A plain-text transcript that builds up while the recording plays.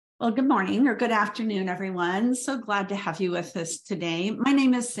Well, good morning or good afternoon, everyone. So glad to have you with us today. My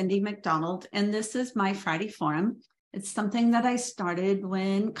name is Cyndy McDonald, and this is my Friday Forum. It's something that I started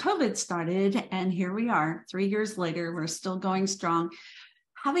when COVID started, and here we are, 3 years later, we're still going strong,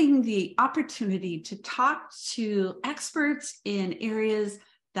 having the opportunity to talk to experts in areas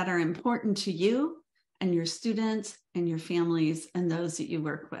that are important to you and your students and your families and those that you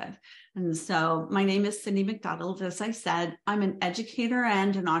work with. And so my name is Cyndy McDonald. As I said, I'm an educator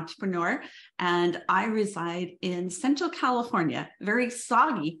and an entrepreneur, and I reside in Central California, very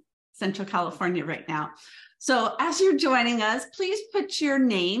soggy Central California right now. So as you're joining us, please put your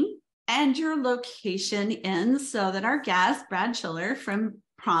name and your location in so that our guest, Brad Schiller from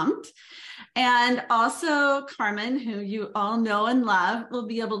Prompt, and also Carmen, who you all know and love, will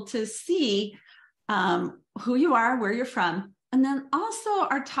be able to see who you are, where you're from. And then also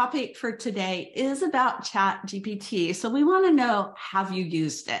our topic for today is about ChatGPT. So we want to know, have you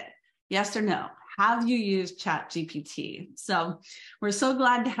used it? Yes or no? Have you used ChatGPT? So we're so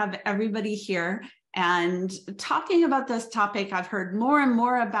glad to have everybody here. And talking about this topic, I've heard more and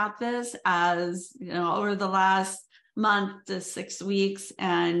more about this as, you know, over the last month to 6 weeks.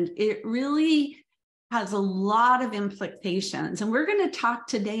 And it really has a lot of implications. And we're going to talk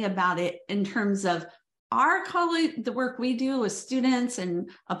today about it in terms of our college, the work we do with students and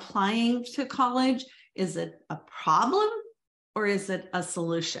applying to college. Is it a problem or is it a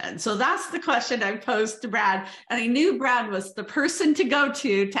solution? So that's the question I posed to Brad. And I knew Brad was the person to go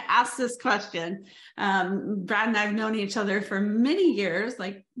to ask this question. Brad and I have known each other for many years.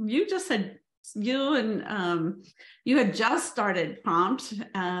 Like you just said, you had just started Prompt,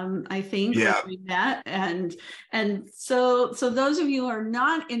 I think, when we met. And so those of you who are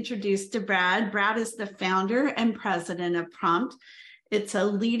not introduced to Brad is the founder and president of Prompt. It's a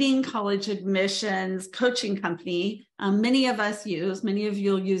leading college admissions coaching company. Many of you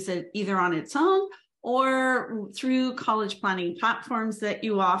will use it either on its own or through college planning platforms that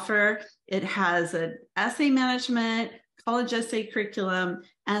you offer. It has an essay management, college essay curriculum,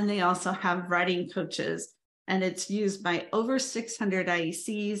 and they also have writing coaches. And it's used by over 600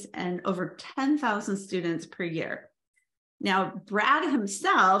 IECs and over 10,000 students per year. Now, Brad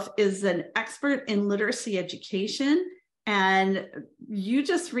himself is an expert in literacy education, and you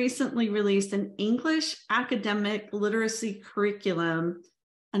just recently released an English academic literacy curriculum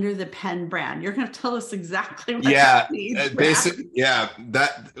under the Penn brand. You're going to tell us exactly what that means. Basically,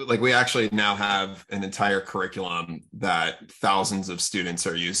 we actually now have an entire curriculum that thousands of students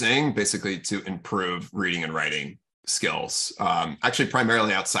are using basically to improve reading and writing skills, actually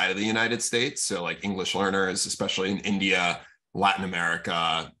primarily outside of the United States. So like English learners, especially in India, Latin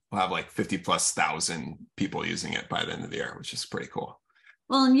America, we'll have like 50,000+ people using it by the end of the year, which is pretty cool.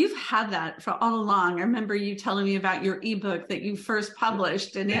 Well, and you've had that for all along. I remember you telling me about your ebook that you first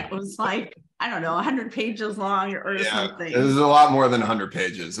published, and it was like, I don't know, 100 pages long or something. It was a lot more than 100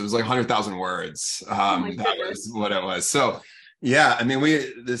 pages. It was like 100,000 words. That was what it was. So, yeah, I mean,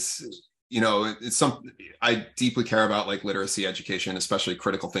 it's something I deeply care about, like literacy education, especially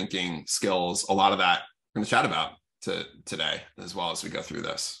critical thinking skills. A lot of that we're going to chat about today as well as we go through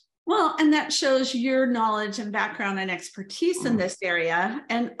this. Well, and that shows your knowledge and background and expertise in this area.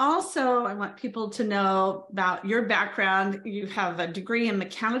 And also, I want people to know about your background. You have a degree in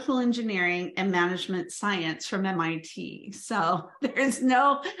mechanical engineering and management science from MIT. So there's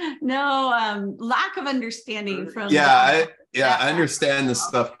no lack of understanding from. I understand this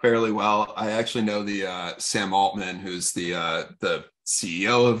stuff fairly well. I actually know the Sam Altman, who's the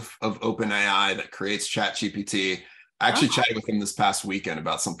CEO of OpenAI that creates ChatGPT. I actually chatted with him this past weekend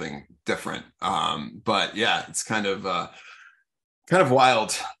about something different. But yeah, it's kind of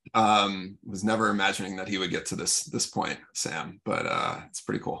wild. Was never imagining that he would get to this point, Sam, but it's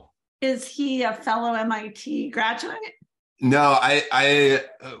pretty cool. Is he a fellow MIT graduate? No, I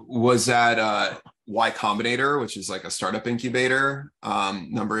was at Y Combinator, which is like a startup incubator,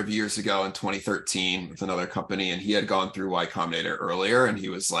 number of years ago in 2013 with another company, and he had gone through Y Combinator earlier, and he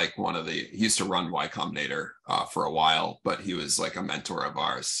was like he used to run Y Combinator for a while, but he was like a mentor of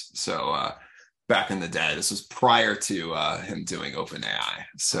ours. So back in the day, this was prior to him doing OpenAI.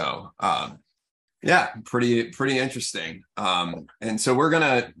 So pretty interesting. And so we're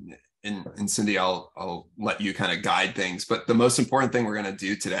gonna. And Cyndy, I'll let you kind of guide things, but the most important thing we're going to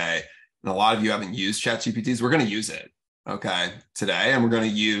do today, and a lot of you haven't used ChatGPT, we're going to use it, today, and we're going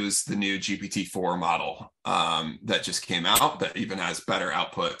to use the new GPT-4 model that just came out that even has better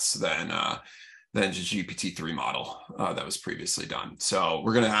outputs than the GPT-3 model that was previously done. So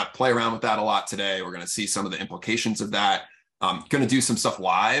we're going to play around with that a lot today. We're going to see some of the implications of that. Going to do some stuff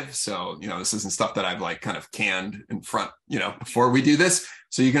live. So, this isn't stuff that I've like kind of canned in front, before we do this.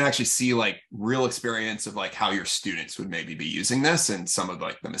 So you can actually see like real experience of like how your students would maybe be using this and some of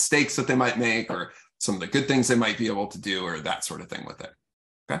like the mistakes that they might make or some of the good things they might be able to do or that sort of thing with it.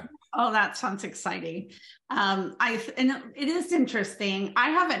 Okay. Oh, that sounds exciting. And it is interesting.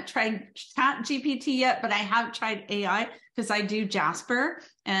 I haven't tried ChatGPT yet, but I have tried AI because I do Jasper,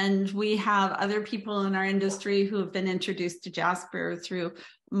 and we have other people in our industry who have been introduced to Jasper through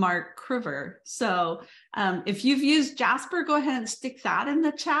Mark Kruver. So if you've used Jasper, go ahead and stick that in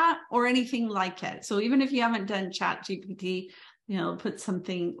the chat or anything like it. So even if you haven't done ChatGPT, put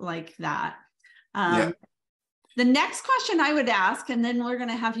something like that. Yeah. The next question I would ask, and then we're going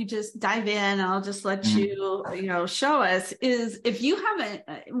to have you just dive in, and I'll just let you, show us, is if you haven't,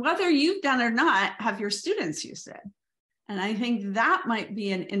 whether you've done or not, have your students used it? And I think that might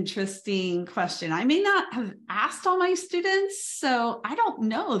be an interesting question. I may not have asked all my students, so I don't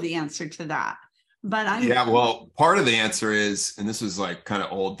know the answer to that. But well, part of the answer is, and this was like kind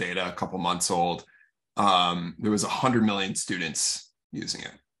of old data, a couple months old, there was 100 million students using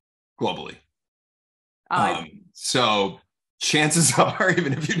it globally. So chances are,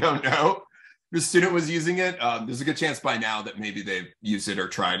 even if you don't know your student was using it, there's a good chance by now that maybe they've used it or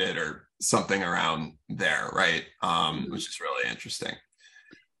tried it or something around there, right? Which is really interesting.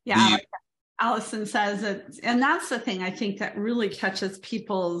 Yeah, like Allison says it, and that's the thing I think that really catches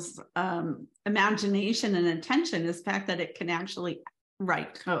people's imagination and attention is the fact that it can actually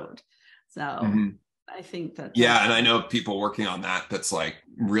write code. So I think that and I know people working on that that's like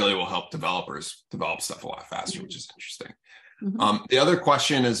really will help developers develop stuff a lot faster, which is interesting. The other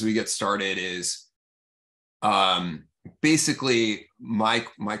question as we get started is basically my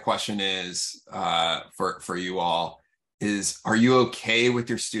question is for you all is, are you okay with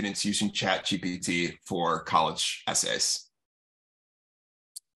your students using ChatGPT for college essays?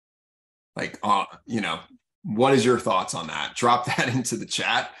 Like, what is your thoughts on that? Drop that into the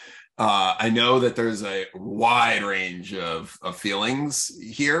chat. I know that there's a wide range of feelings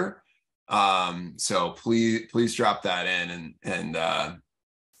here. So please drop that in and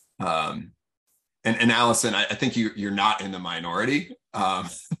Allison, I think you're not in the minority.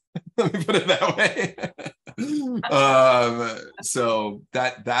 Let me put it that way. So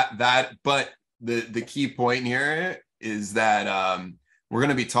but the key point here is that we're going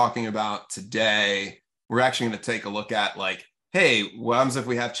to be talking about today. We're actually going to take a look at like, hey, what happens if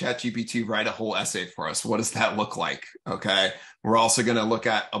we have ChatGPT write a whole essay for us? What does that look like? Okay. We're also going to look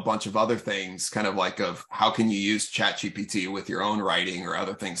at a bunch of other things, kind of like of how can you use ChatGPT with your own writing or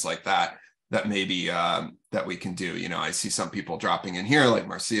other things like that maybe that we can do. I see some people dropping in here, like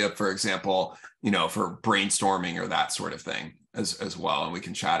Marcia, for example, for brainstorming or that sort of thing as well. And we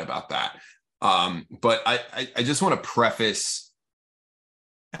can chat about that. But I just want to preface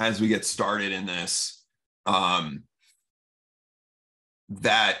as we get started in this,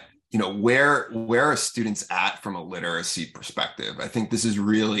 that where are students at from a literacy perspective? I think this is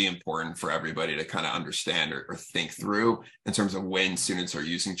really important for everybody to kind of understand or think through in terms of when students are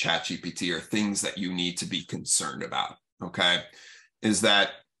using ChatGPT or things that you need to be concerned about. Okay, is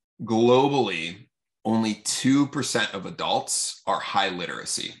that globally only 2% of adults are high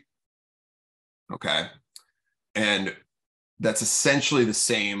literacy. Okay, and that's essentially the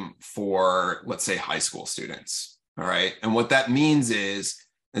same for, let's say, high school students. All right. And what that means is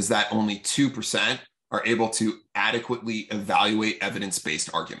that only 2% are able to adequately evaluate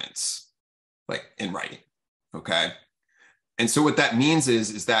evidence-based arguments, like in writing. Okay. And so what that means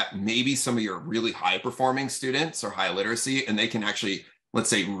is that maybe some of your really high performing students are high literacy and they can actually, let's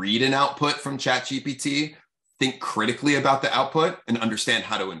say, read an output from ChatGPT, think critically about the output and understand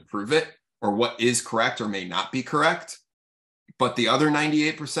how to improve it or what is correct or may not be correct. But the other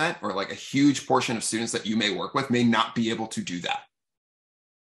 98%, or like a huge portion of students that you may work with, may not be able to do that.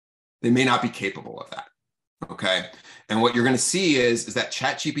 They may not be capable of that. Okay. And what you're going to see is that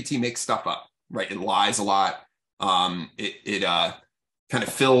ChatGPT makes stuff up, right? It lies a lot. It kind of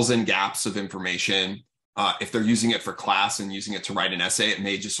fills in gaps of information. If they're using it for class and using it to write an essay, it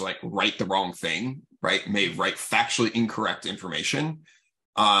may just like write the wrong thing, right? It may write factually incorrect information.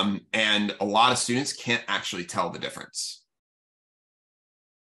 And a lot of students can't actually tell the difference.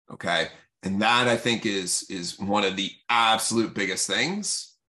 Okay. And that I think is one of the absolute biggest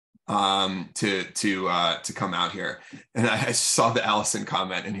things to come out here. And I saw the Allison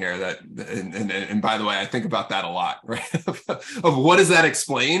comment in here that, and by the way, I think about that a lot, right? Of what does that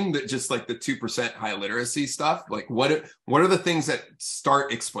explain? That just like the 2% high literacy stuff, like what are the things that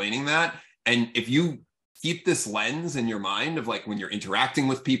start explaining that? And if you keep this lens in your mind of like when you're interacting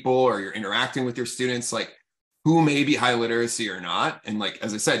with people or you're interacting with your students, like who may be high literacy or not. And like,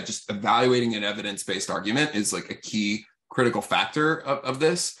 as I said, just evaluating an evidence-based argument is like a key critical factor of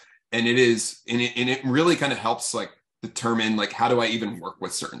this. And it really kind of helps like determine like, how do I even work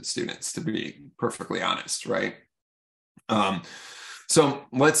with certain students, to be perfectly honest, right? So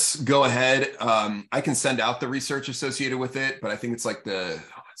let's go ahead. I can send out the research associated with it, but I think it's like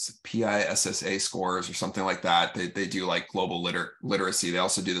it's PISSA scores or something like that. They do like global literacy. They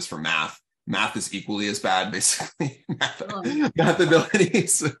also do this for math. Math is equally as bad, basically, math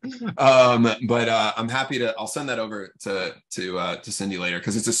abilities. But I'm happy to, I'll send that over to Cyndy later,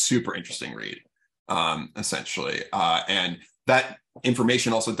 because it's a super interesting read, essentially. And that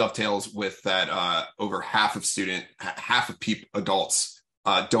information also dovetails with that over half of adults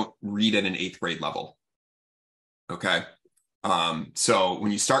don't read at an 8th grade level. Okay. So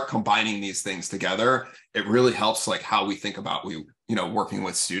when you start combining these things together, it really helps like how we think about working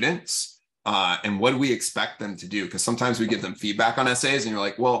with students and what do we expect them to do? Because sometimes we give them feedback on essays and you're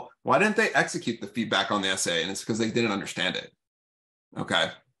like, well, why didn't they execute the feedback on the essay? And it's because they didn't understand it. Okay.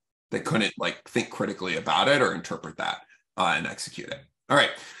 They couldn't like think critically about it or interpret that and execute it. All right.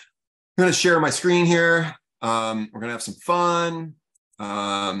 I'm going to share my screen here. We're going to have some fun.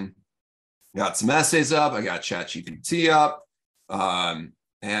 Got some essays up. I got ChatGPT up.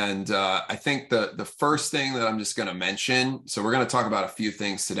 And I think the first thing that I'm just going to mention, so we're going to talk about a few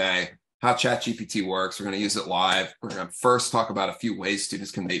things today, how ChatGPT works. We're going to use it live. We're going to first talk about a few ways students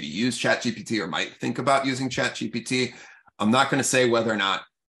can maybe use ChatGPT or might think about using ChatGPT. I'm not going to say whether or not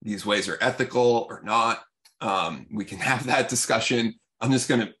these ways are ethical or not. We can have that discussion. I'm just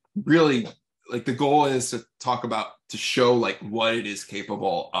going to really, like, the goal is to show like what it is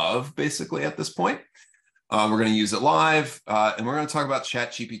capable of basically at this point. We're going to use it live, and we're going to talk about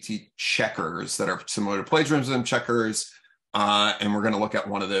ChatGPT checkers that are similar to plagiarism checkers. And we're going to look at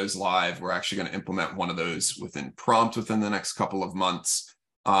one of those live. We're actually going to implement one of those within prompt within the next couple of months.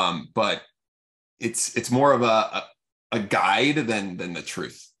 But it's more of a guide than the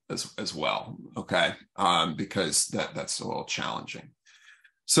truth as well. Okay. Because that's a little challenging.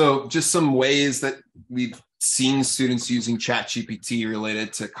 So just some ways that we've seen students using ChatGPT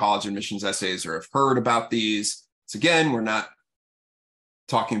related to college admissions essays or have heard about these. So again, we're not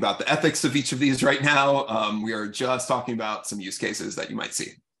talking about the ethics of each of these right now. We are just talking about some use cases that you might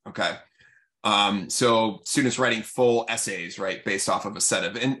see. Okay. So students writing full essays, right, based off of a set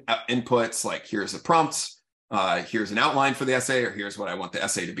of inputs, like here's the prompts, here's an outline for the essay, or here's what I want the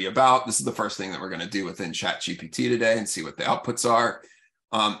essay to be about. This is the first thing that we're going to do within ChatGPT today and see what the outputs are.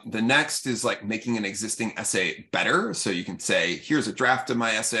 The next is like making an existing essay better. So you can say, here's a draft of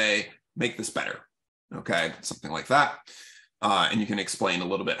my essay, make this better. Okay, something like that. And you can explain a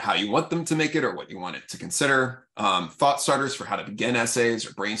little bit how you want them to make it or what you want it to consider. Thought starters for how to begin essays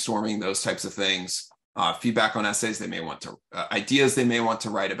or brainstorming, those types of things. Feedback on essays they may want to, ideas they may want to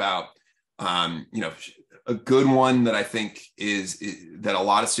write about. A good one that I think is that a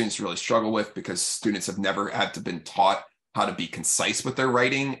lot of students really struggle with, because students have never had to been taught how to be concise with their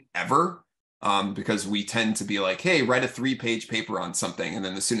writing ever. Because we tend to be like, hey, write a 3-page paper on something. And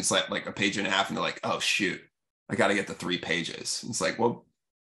then the students like a page and a half and they're like, oh, shoot, I got to get the 3 pages. It's like, well,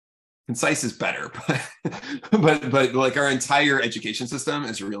 concise is better, but like our entire education system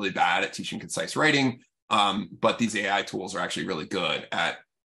is really bad at teaching concise writing. But these AI tools are actually really good at,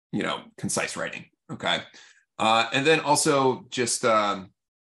 concise writing. Okay. And then also just,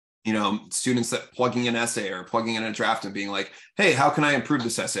 students that plugging an essay or plugging in a draft and being like, hey, how can I improve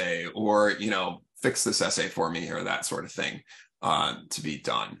this essay? Or, fix this essay for me, or that sort of thing to be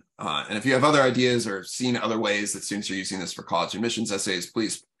done. And if you have other ideas or seen other ways that students are using this for college admissions essays,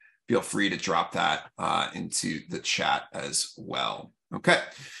 please feel free to drop that into the chat as well. Okay,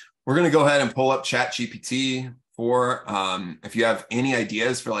 we're going to go ahead and pull up ChatGPT for, if you have any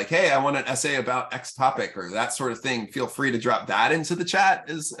ideas for like, hey, I want an essay about X topic or that sort of thing, feel free to drop that into the chat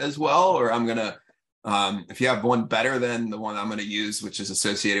as well. Or I'm going to, if you have one better than the one I'm going to use, which is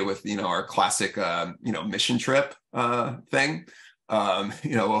associated with, our classic, mission trip thing,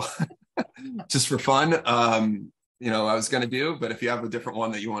 just for fun, I was going to do, but if you have a different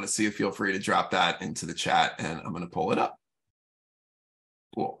one that you want to see, feel free to drop that into the chat and I'm going to pull it up.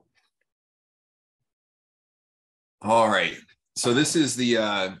 Cool. All right. So this is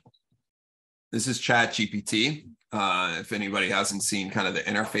ChatGPT. If anybody hasn't seen kind of the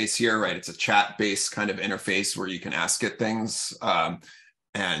interface here, right? It's a chat-based kind of interface where you can ask it things.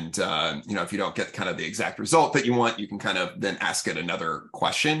 If you don't get kind of the exact result that you want, you can kind of then ask it another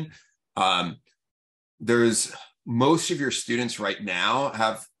question. There's most of your students right now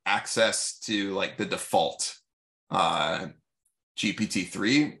have access to like the default GPT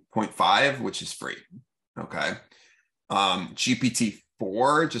 3.5, which is free. Okay.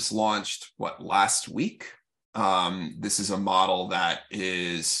 GPT-4 just launched last week. This is a model that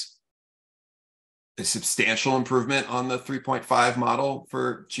is a substantial improvement on the 3.5 model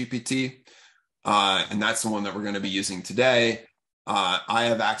for GPT. And that's the one that we're going to be using today. I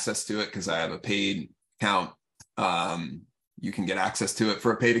have access to it because I have a paid account. You can get access to it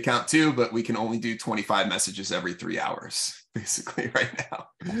for a paid account too, but we can only do 25 messages every 3 hours, basically, right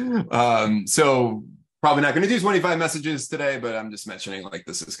now. So probably not going to do 25 messages today, but I'm just mentioning like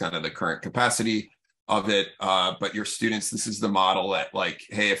this is kind of the current capacity of it. But your students, this is the model that like,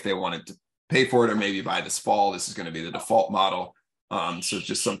 hey, if they wanted to pay for it or maybe by this fall, this is going to be the default model. So it's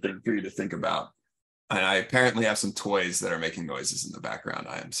just something for you to think about. And I apparently have some toys that are making noises in the background.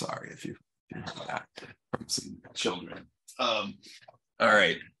 I am sorry if you hear that from some children. All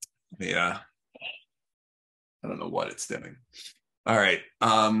right. Yeah. I don't know what it's doing. All right.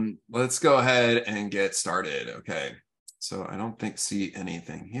 Let's go ahead and get started. Okay. So I don't see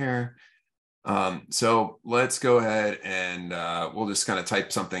anything here. So let's go ahead and we'll just kind of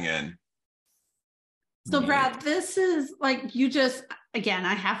type something in. So Brad, this is like you just, again,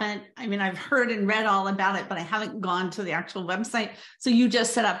 I've heard and read all about it, but I haven't gone to the actual website. So you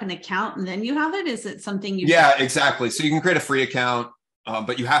just set up an account and then you have it? Is it something you? Yeah, exactly. So you can create a free account,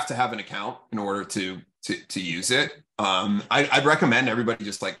 but you have to have an account in order to use it. I'd recommend everybody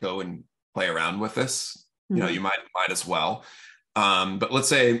just like go and play around with this. You know, you might as well. But let's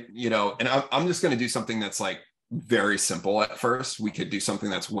say, and I'm just going to do something that's like very simple at first. We could do something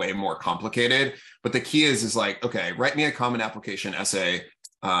that's way more complicated, but the key is like, okay, write me a common application essay.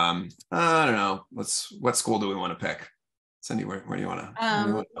 I don't know. What school do we want to pick? Cyndy, where do you want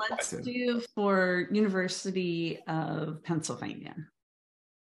to? Let's do for University of Pennsylvania.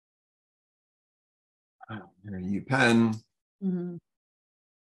 UPenn.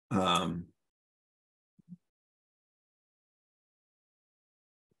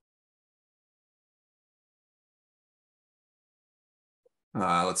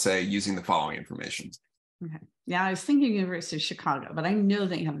 Let's say using the following information. Okay. Yeah, I was thinking University of Chicago, but I know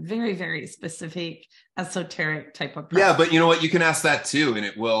they have very, very specific esoteric type of. Yeah, but you know what? You can ask that too, and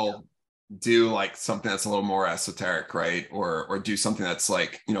it will do like something that's a little more esoteric, right? Or do something that's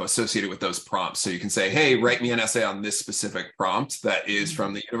like, associated with those prompts. So you can say, hey, write me an essay on this specific prompt that is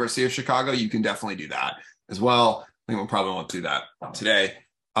from the University of Chicago. You can definitely do that as well. I think we probably won't do that today.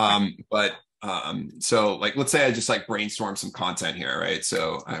 So like, let's say I just like brainstorm some content here, right?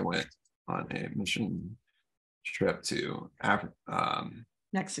 So I went on a mission trip to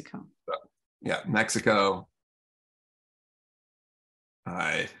Mexico. Yeah, Mexico.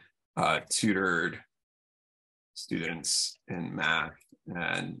 I tutored students in math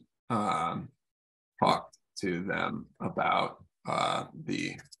and talked to them about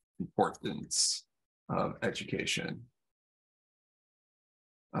the importance of education.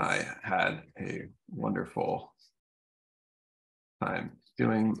 I had a wonderful time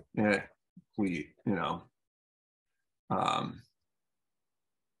doing it. We,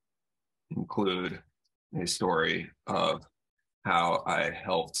 include a story of how I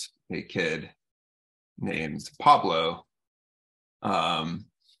helped a kid named Pablo. I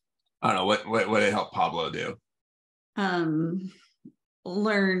don't know what did it help Pablo do?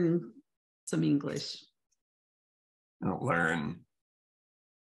 Learn some English. Learn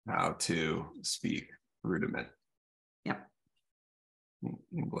how to speak rudiment. Yep.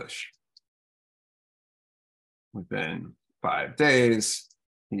 English. Within 5 days,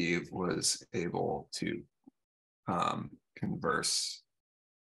 he was able to converse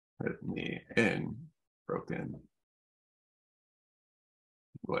with me in broken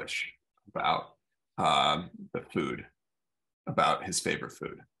English about the food, about his favorite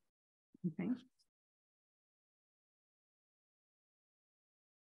food. Okay.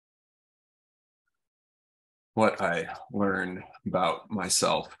 What I learned about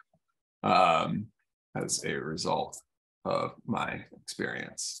myself as a result of my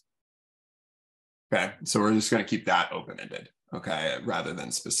experience. Okay, so we're just going to keep that open-ended, okay, rather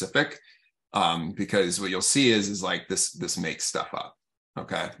than specific, because what you'll see is like this makes stuff up.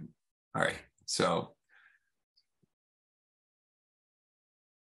 Okay, all right, so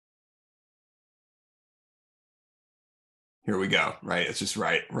here we go. Right, it's just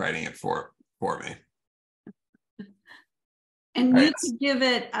writing it for me. And you can give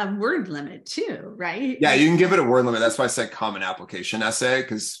it a word limit too, right? Yeah, you can give it a word limit. That's why I said common application essay,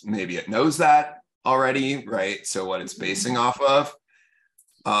 because maybe it knows that already, right? So what it's basing off of.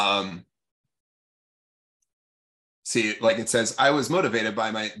 See, like it says, I was motivated by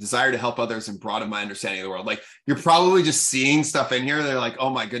my desire to help others and broaden my understanding of the world. Like you're probably just seeing stuff in here. They're like, oh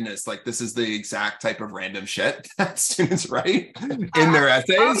my goodness, like this is the exact type of random shit that students write in their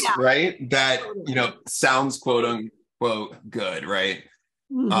essays, right? That, sounds quote unquote good, right?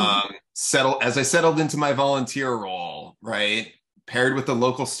 As I settled into my volunteer role, right? Paired with a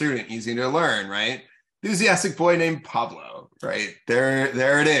local student, easy to learn, right? Enthusiastic boy named Pablo, right? There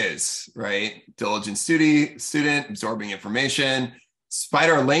it is, right? Diligent student, absorbing information,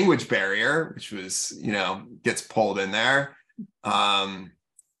 despite our language barrier, which was, gets pulled in there.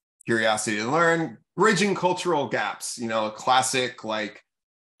 Curiosity to learn, bridging cultural gaps, a classic like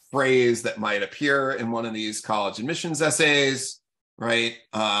phrase that might appear in one of these college admissions essays, right?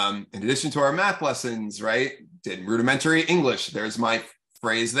 In addition to our math lessons, right? Did rudimentary English. There's my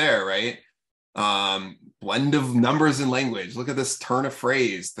phrase there, right? Blend of numbers and language. Look at this turn of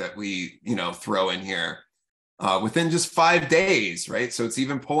phrase that we, throw in here within just 5 days, right? So it's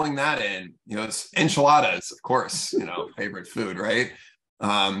even pulling that in, it's enchiladas, of course, favorite food, right?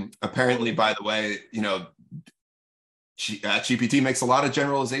 Apparently, by the way, GPT makes a lot of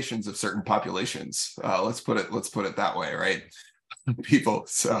generalizations of certain populations. Let's put it that way, right? People,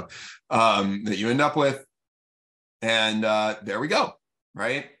 so that you end up with. And there we go,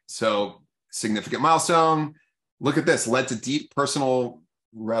 right? So significant milestone. Look at this, led to deep personal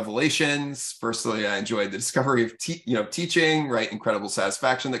revelations. Firstly, I enjoyed the discovery of teaching, right? Incredible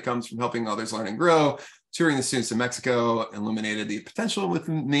satisfaction that comes from helping others learn and grow. Touring the students in Mexico illuminated the potential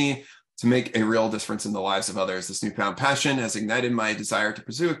within me to make a real difference in the lives of others. This newfound passion has ignited my desire to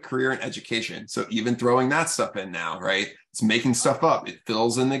pursue a career in education. So even throwing that stuff in now, right? It's making stuff up. It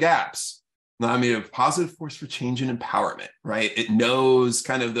fills in the gaps. Now, I mean, a positive force for change and empowerment, right? It knows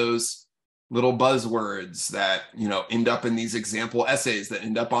kind of those little buzzwords that, end up in these example essays that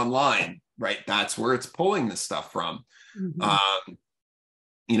end up online, right? That's where it's pulling this stuff from.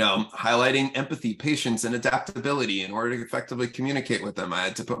 Highlighting empathy, patience, and adaptability in order to effectively communicate with them. I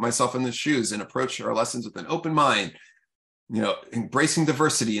had to put myself in the shoes and approach our lessons with an open mind, embracing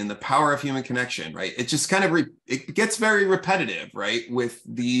diversity and the power of human connection, right? It just kind of, it gets very repetitive, right? With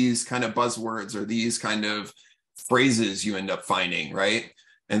these kind of buzzwords or these kind of phrases you end up finding, right?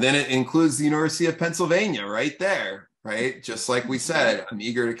 And then it includes the University of Pennsylvania right there, right? Just like we said, I'm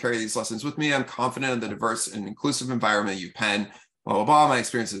eager to carry these lessons with me. I'm confident in the diverse and inclusive environment you pen, blah, blah, blah. My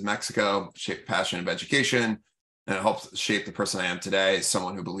experiences in Mexico shaped passion of education, and it helped shape the person I am today,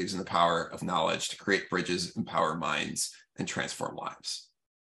 someone who believes in the power of knowledge to create bridges, empower minds, and transform lives.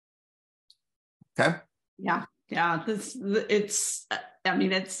 Okay? Yeah.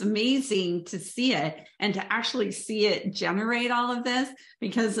 It's amazing to see it and to actually see it generate all of this,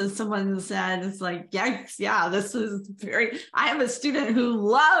 because as someone said, it's like, yikes, yeah, this is I have a student who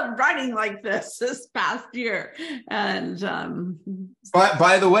loved writing like this past year. And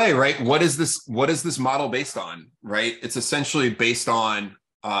by the way, right, what is this model based on, right? It's essentially based on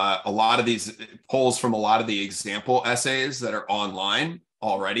a lot of these polls from a lot of the example essays that are online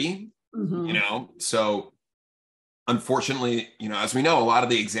already, so unfortunately, as we know, a lot of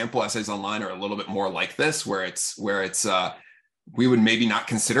the example essays online are a little bit more like this, where it's we would maybe not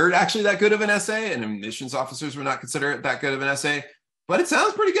consider it actually that good of an essay, and admissions officers would not consider it that good of an essay, but it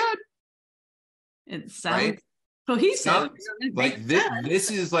sounds pretty good. It sounds cohesive. Like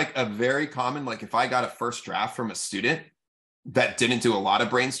this is like a very common, like if I got a first draft from a student that didn't do a lot of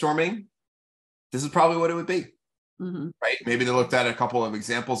brainstorming, this is probably what it would be, right? Maybe they looked at a couple of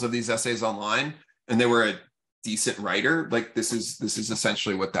examples of these essays online and they were a decent writer. Like this is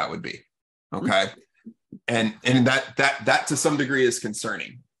essentially what that would be. Okay. And that to some degree is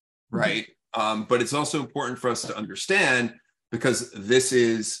concerning, right? But it's also important for us to understand, because this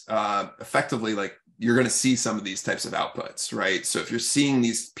is effectively like you're going to see some of these types of outputs, right? So if you're seeing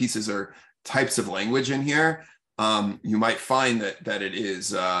these pieces or types of language in here, you might find that it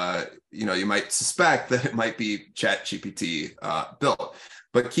is, you might suspect that it might be ChatGPT built.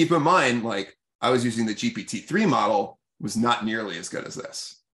 But keep in mind, like I was using the GPT-3 model, was not nearly as good as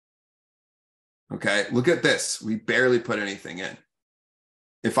this. Okay, look at this. We barely put anything in.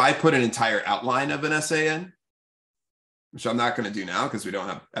 If I put an entire outline of an essay in, which I'm not going to do now because we don't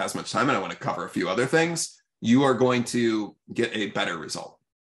have as much time and I want to cover a few other things, you are going to get a better result.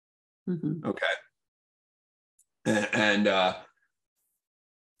 Okay. And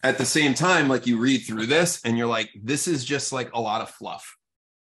at the same time, like you read through this and you're like, this is just like a lot of fluff.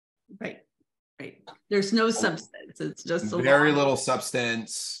 Right. There's no substance. It's just very little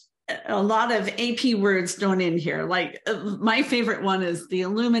substance. A lot of AP words thrown in here. Like my favorite one is the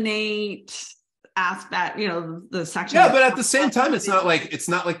illuminate, ask that, the section. Yeah, but at the same time, it's not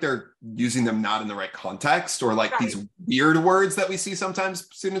like they're using them not in the right context, or like these weird words that we see sometimes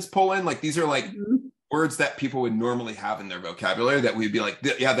students pull in. Like these are like words that people would normally have in their vocabulary that we'd be like,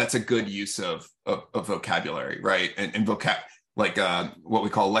 yeah, that's a good use of vocabulary, right? And vocab, like what we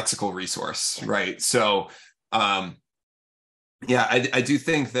call lexical resource, right? So yeah, I do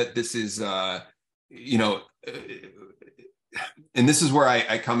think that this is and this is where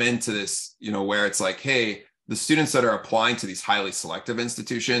I come into this, where it's like, hey, the students that are applying to these highly selective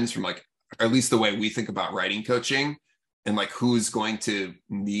institutions, from like, or at least the way we think about writing coaching, and like who's going to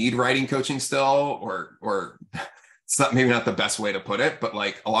need writing coaching still, or it's not, maybe not the best way to put it, but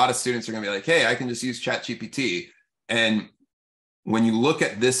like a lot of students are going to be like, hey, I can just use ChatGPT. And when you look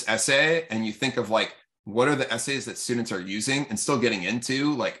at this essay and you think of like, what are the essays that students are using and still getting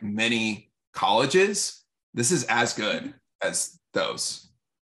into, like many colleges, this is as good as those.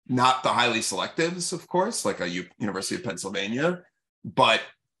 Not the highly selectives, of course, like a University of Pennsylvania, but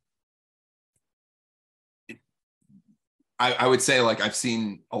I would say, like, I've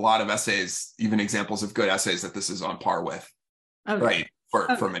seen a lot of essays, even examples of good essays, that this is on par with, right,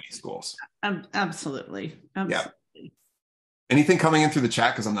 for many schools. Absolutely. Yeah. Anything coming in through the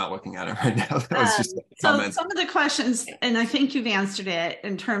chat? Because I'm not looking at it right now. That was just comments. Some of the questions, and I think you've answered it,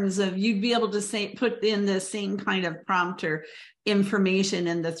 in terms of you'd be able to put in the same kind of prompt or information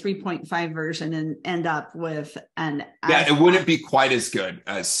in the 3.5 version and end up with an. Yeah, it wouldn't be quite as good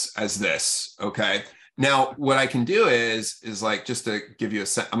as this. Okay. Now, what I can do is like, just to give you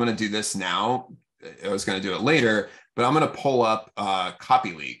I'm going to do this now. I was going to do it later, but I'm going to pull up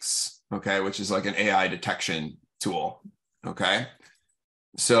copy leaks, okay, which is like an AI detection tool. Okay,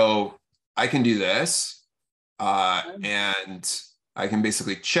 so I can do this, and I can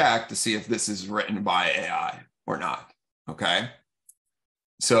basically check to see if this is written by AI or not. Okay,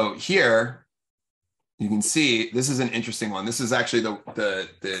 so here you can see this is an interesting one. This is actually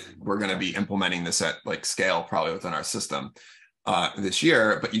the we're going to be implementing this at like scale probably within our system this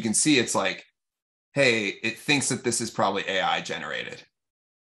year. But you can see it's like, hey, it thinks that this is probably AI generated.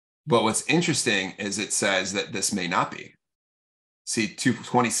 But what's interesting is it says that this may not be. See,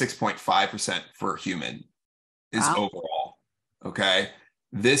 26.5% for human is overall. Okay,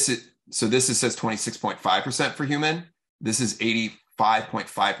 this says 26.5% for human. This is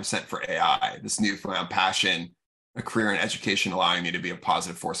 85.5% for AI. This newfound passion, a career in education, allowing me to be a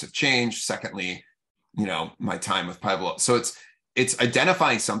positive force of change. Secondly, my time with Pablo. So it's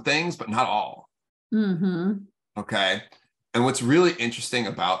identifying some things, but not all. Mm-hmm. Okay, and what's really interesting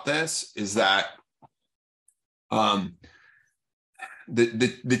about this is that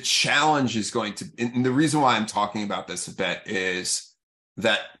the challenge is going to, and the reason why I'm talking about this a bit is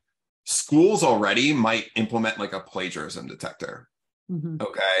that schools already might implement like a plagiarism detector. Mm-hmm.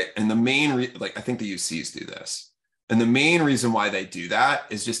 Okay. And the main, I think the UCs do this. And the main reason why they do that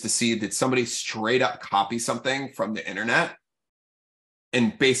is just to see that somebody straight up copy something from the internet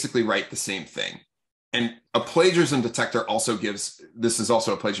and basically write the same thing. And a plagiarism detector also this is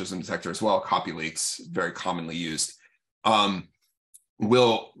also a plagiarism detector as well. Copy leaks, very commonly used.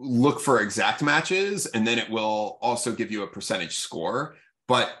 Will look for exact matches, and then it will also give you a percentage score,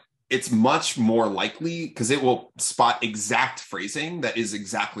 but it's much more likely because it will spot exact phrasing that is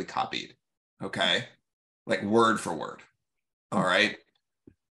exactly copied. Okay. Like word for word. All right.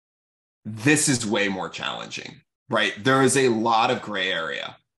 This is way more challenging, right? There is a lot of gray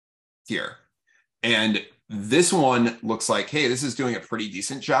area here. And this one looks like, hey, this is doing a pretty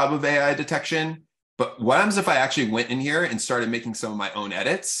decent job of AI detection. But what happens if I actually went in here and started making some of my own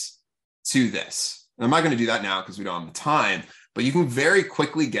edits to this? And I'm not going to do that now because we don't have the time, but you can very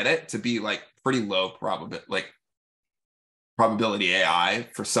quickly get it to be like pretty low probability AI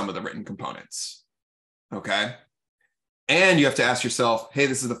for some of the written components. Okay. And you have to ask yourself, hey,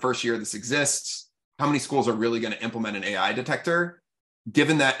 this is the first year this exists. How many schools are really going to implement an AI detector?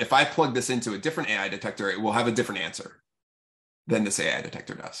 Given that if I plug this into a different AI detector, it will have a different answer than this AI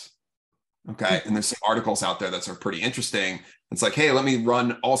detector does. Okay. And there's some articles out there that are pretty interesting. It's like, hey, let me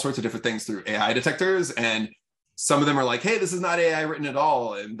run all sorts of different things through AI detectors. And some of them are like, hey, this is not AI written at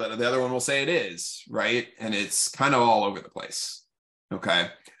all. But the other one will say it is, right? And it's kind of all over the place. Okay.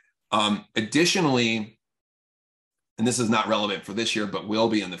 Additionally, and this is not relevant for this year, but will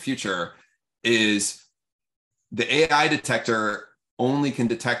be in the future, is the AI detector only can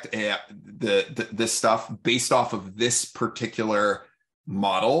detect AI, this stuff based off of this particular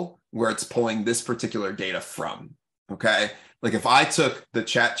model where it's pulling this particular data from. Okay. Like if I took the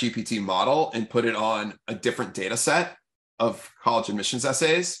ChatGPT model and put it on a different data set of college admissions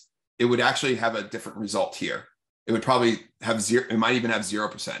essays, it would actually have a different result here. It would probably have it might even have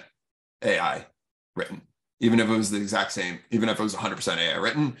 0% AI written, even if it was the exact same, even if it was 100% AI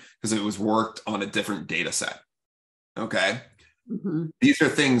written, because it was worked on a different data set. Okay. Mm-hmm. These are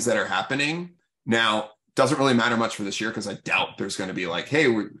things that are happening now. Doesn't really matter much for this year because I doubt there's going to be like,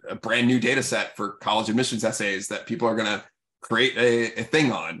 hey, a brand new data set for college admissions essays that people are going to create a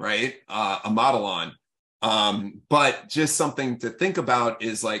thing on, right? A model on. But just something to think about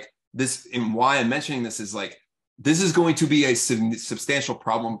is like this, and why I'm mentioning this is like, this is going to be a substantial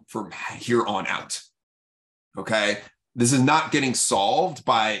problem from here on out. Okay. This is not getting solved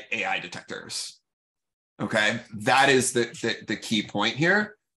by AI detectors. Okay. That is the key point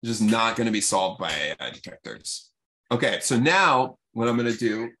here. It's just not going to be solved by AI detectors. Okay. So now what I'm going to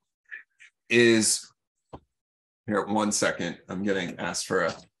do is, here, 1 second. I'm getting asked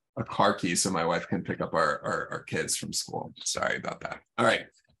for a car key so my wife can pick up our kids from school. Sorry about that. All right.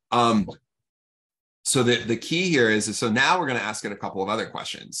 So the key here is, so now we're going to ask it a couple of other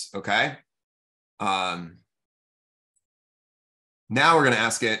questions. Okay. Now we're going to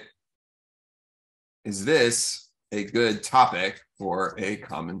ask it, is this a good topic for a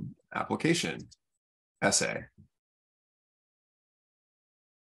common application essay?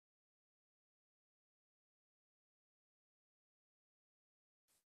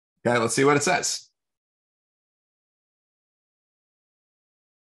 Okay, let's see what it says.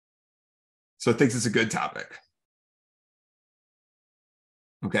 So it thinks it's a good topic.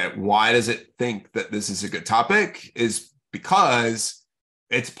 Okay, why does it think that this is a good topic? Is because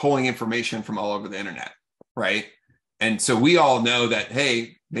it's pulling information from all over the internet, right? And so we all know that,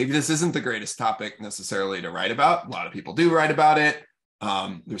 hey, maybe this isn't the greatest topic necessarily to write about. A lot of people do write about it.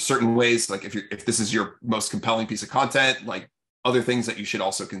 There's certain ways, like if this is your most compelling piece of content, like other things that you should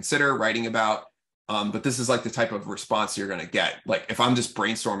also consider writing about. But this is like the type of response you're going to get. Like if I'm just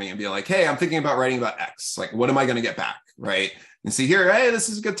brainstorming and being like, hey, I'm thinking about writing about X, like what am I going to get back, right? And see here, hey, this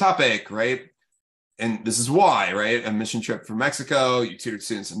is a good topic, right? And this is why, right? A mission trip from Mexico, you tutored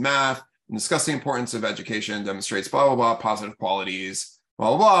students in math, and discuss the importance of education, demonstrates blah, blah, blah, positive qualities,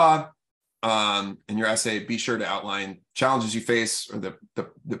 blah, blah, blah. In your essay, be sure to outline challenges you face or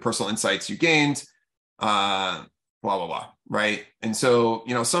the personal insights you gained, blah, blah, blah, right? And so,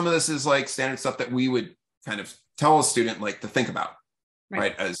 you know, some of this is like standard stuff that we would kind of tell a student like to think about,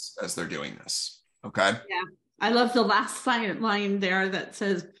 right? As they're doing this, okay? Yeah. I love the last line there that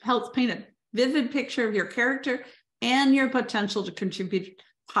says, helps paint a vivid picture of your character and your potential to contribute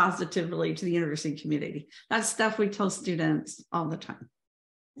positively to the university community. That's stuff we tell students all the time.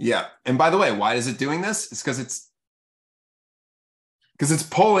 Yeah. And by the way, why is it doing this? It's because it's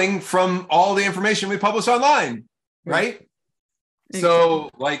pulling from all the information we publish online, right? Exactly.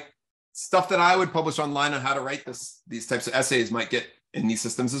 So like stuff that I would publish online on how to write these types of essays might get in these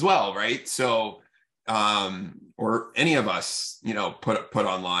systems as well, right? So or any of us, you know, put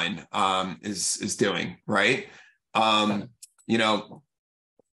online is doing, right? You know.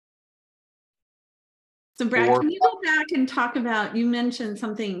 So Brad, can you go back and talk about, you mentioned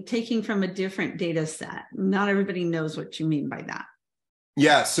something taking from a different data set. Not everybody knows what you mean by that.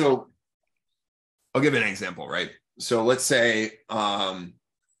 Yeah, so I'll give an example, right? So let's say I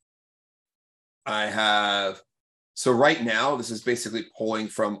have, so right now, this is basically pulling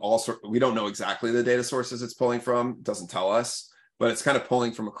from all sorts, we don't know exactly the data sources it's pulling from, it doesn't tell us, but it's kind of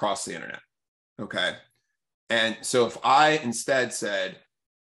pulling from across the internet, okay? And so if I instead said,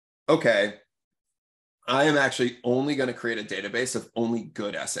 okay, I am actually only going to create a database of only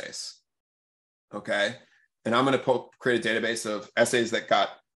good essays, okay? And I'm going to create a database of essays that got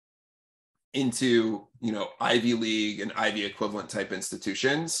into, you know, Ivy League and Ivy equivalent type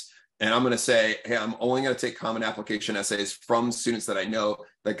institutions. And I'm going to say, hey, I'm only going to take common application essays from students that I know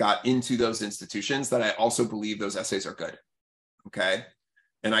that got into those institutions that I also believe those essays are good. Okay.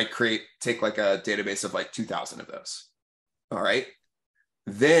 And I take like a database of like 2,000 of those. All right.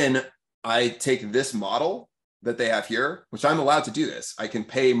 Then I take this model that they have here, which I'm allowed to do this. I can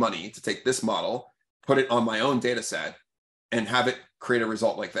pay money to take this model, put it on my own data set, and have it create a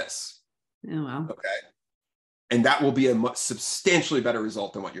result like this. Oh, wow. Okay. And that will be a substantially better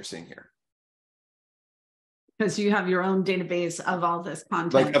result than what you're seeing here. Because you have your own database of all this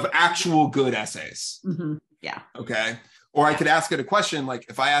content. Like of actual good essays. Mm-hmm. Yeah. Okay. Or I could ask it a question like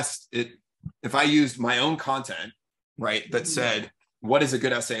if I used my own content, right, that said, what is a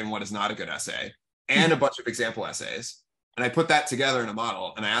good essay and what is not a good essay, and a bunch of example essays, and I put that together in a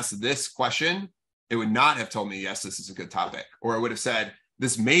model and I asked this question, it would not have told me, yes, this is a good topic. Or it would have said,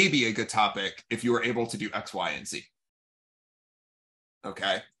 this may be a good topic if you were able to do X, Y, and Z.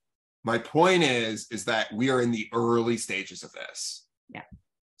 Okay. My point is that we are in the early stages of this. Yeah.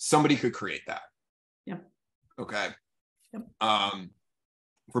 Somebody could create that. Yep. Okay. Yep.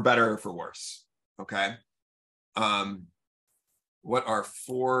 For better or for worse. Okay. What are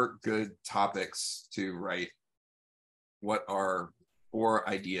 4 good topics to write? What are 4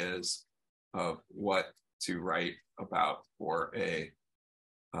 ideas of what to write about for a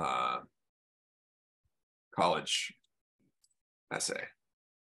college essay?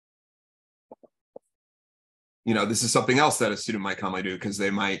 You know, this is something else that a student might commonly do, because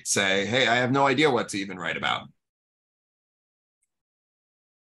they might say, hey, I have no idea what to even write about.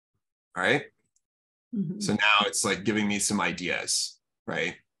 All right. Mm-hmm. So now it's like giving me some ideas,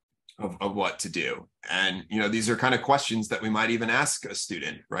 right, of what to do. And, you know, these are kind of questions that we might even ask a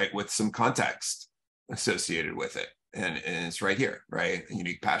student, right, with some context associated with it. And it's right here, right? A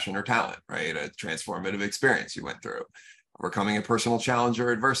unique passion or talent, right? A transformative experience you went through, overcoming a personal challenge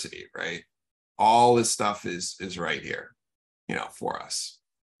or adversity, right? All this stuff is right here, you know, for us.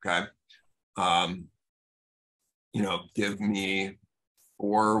 Okay. You know, give me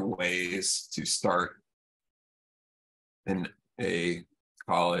 4 ways to start in a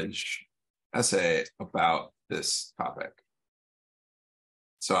college essay about this topic.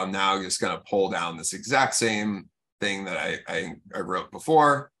 So I'm now just going to pull down this exact same thing that I wrote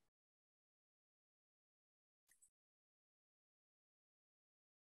before.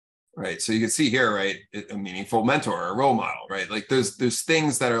 Right. So you can see here, right, a meaningful mentor, a role model, right? Like there's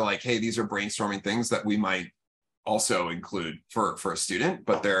things that are like, hey, these are brainstorming things that we might also include for a student,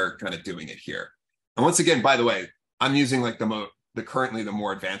 but they're kind of doing it here. And once again, by the way, I'm using like currently the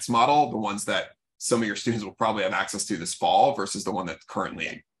more advanced model, the ones that some of your students will probably have access to this fall versus the one that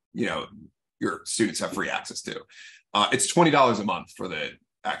currently, you know, your students have free access to. It's $20 a month for the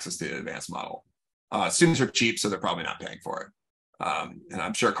access to the advanced model. Students are cheap, so they're probably not paying for it. And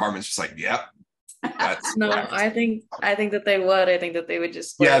I'm sure Carmen's just like, yep. That's no, correct. I think that they would. I think that they would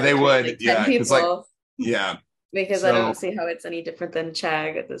just they would. Like 10 people. Like, yeah. Because I don't see how it's any different than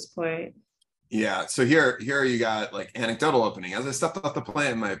Chag at this point. Yeah. So here you got like anecdotal opening. As I stepped off the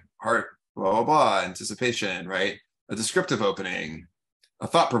plane, my heart, blah, blah, blah, anticipation, right? A descriptive opening, a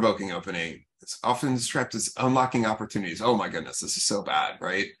thought-provoking opening. It's often described as unlocking opportunities. Oh my goodness, this is so bad,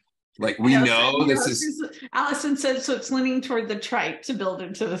 right? Like we know this is. Allison said, so it's leaning toward the trite to build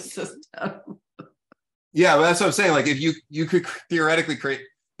into the system. Yeah, but that's what I'm saying. Like if you could theoretically create,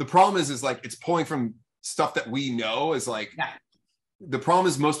 the problem is like it's pulling from stuff that we know is like, yeah. The problem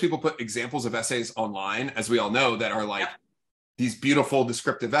is most people put examples of essays online, as we all know, that are like these beautiful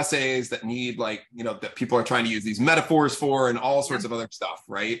descriptive essays that need like, you know, that people are trying to use these metaphors for and all sorts of other stuff,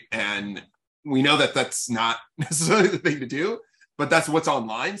 right? And we know that that's not necessarily the thing to do, but that's what's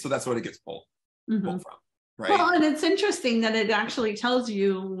online. So that's what it gets pulled from. Right. Well, and it's interesting that it actually tells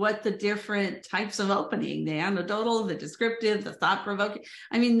you what the different types of opening, the anecdotal, the descriptive, the thought-provoking.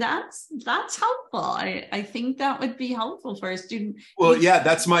 I mean, that's helpful. I think that would be helpful for a student. Well, yeah,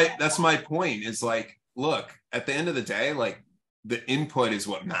 that's my point. Is like, look, at the end of the day, like the input is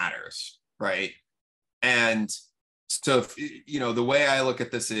what matters, right? And so, if, you know, the way I look at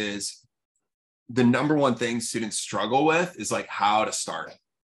this is the number one thing students struggle with is like how to start.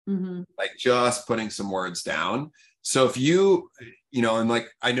 Mm-hmm. Like just putting some words down. So if you know, and like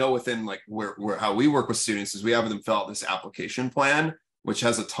I know within like where how we work with students is we have them fill out this application plan, which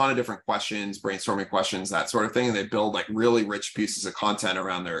has a ton of different questions, brainstorming questions, that sort of thing. And they build like really rich pieces of content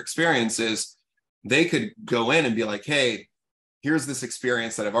around their experiences. They could go in and be like, hey, here's this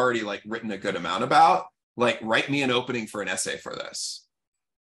experience that I've already like written a good amount about. Like, write me an opening for an essay for this.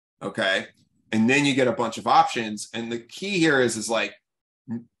 Okay. And then you get a bunch of options. And the key here is like,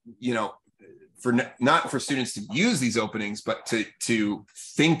 you know, for not for students to use these openings, but to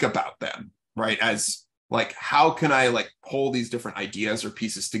think about them, right? As like, how can I like pull these different ideas or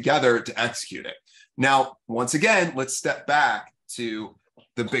pieces together to execute it? Now, once again, let's step back to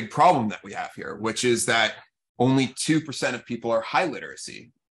the big problem that we have here, which is that only 2% of people are high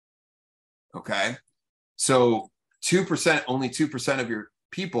literacy. Okay. So only 2% of your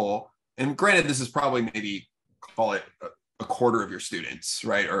people, and granted, this is probably maybe call it a quarter of your students,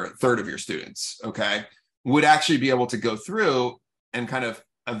 right? Or a third of your students, okay, would actually be able to go through and kind of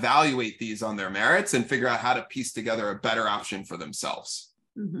evaluate these on their merits and figure out how to piece together a better option for themselves.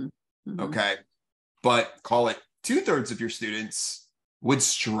 Mm-hmm. Mm-hmm. Okay. But call it 2/3 of your students would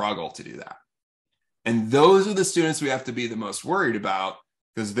struggle to do that. And those are the students we have to be the most worried about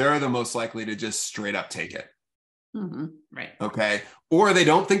because they're the most likely to just straight up take it. Mm-hmm. Right. Okay. Or they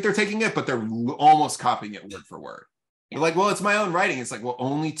don't think they're taking it, but they're almost copying it word for word. They're like, well, it's my own writing. It's like, well,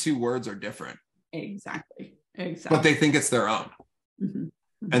 only 2 words are different. Exactly. But they think it's their own. Mm-hmm.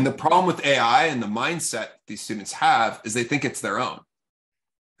 Mm-hmm. And the problem with AI and the mindset these students have is they think it's their own.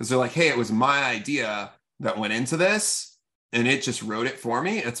 Because they're like, hey, it was my idea that went into this and it just wrote it for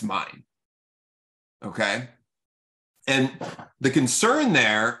me. It's mine. Okay. And the concern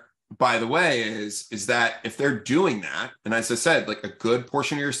there, by the way, is that if they're doing that, and as I said, like a good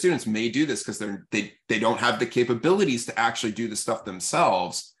portion of your students may do this because they don't have the capabilities to actually do the stuff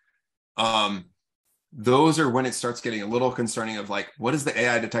themselves. Those are when it starts getting a little concerning of like, what is the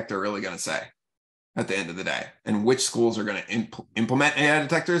AI detector really going to say at the end of the day? And which schools are going to implement AI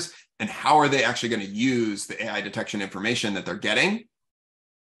detectors? And how are they actually going to use the AI detection information that they're getting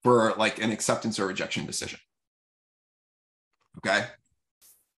for like an acceptance or rejection decision? Okay.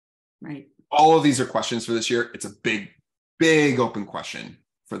 Right. All of these are questions for this year. It's a big, big open question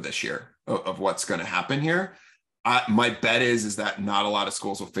for this year of what's going to happen here. My bet is that not a lot of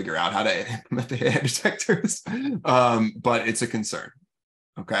schools will figure out how to implement the AI detectors, but it's a concern.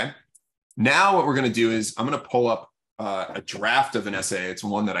 Okay. Now what we're going to do is I'm going to pull up a draft of an essay. It's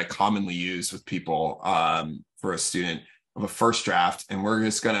one that I commonly use with people for a student of a first draft, and we're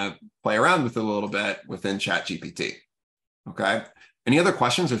just going to play around with it a little bit within ChatGPT. Okay. Any other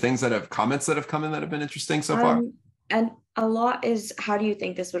questions or comments that have come in that have been interesting so far? And a lot is, how do you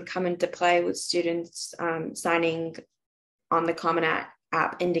think this would come into play with students signing on the Common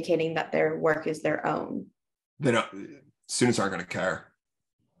App, indicating that their work is their own? Students aren't going to care.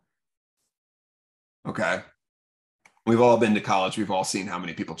 Okay. We've all been to college. We've all seen how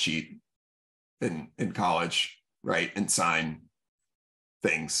many people cheat in college, right? And sign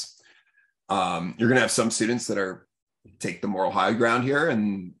things. You're going to have some students that take the moral high ground here,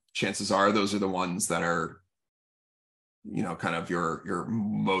 and chances are those are the ones that are, kind of your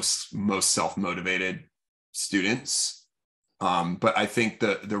most self-motivated students. But I think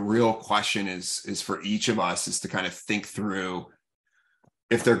the real question is for each of us is to kind of think through,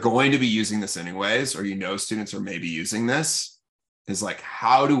 if they're going to be using this anyways, or students are maybe using this, is like,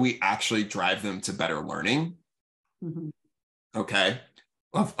 how do we actually drive them to better learning? Mm-hmm. Okay.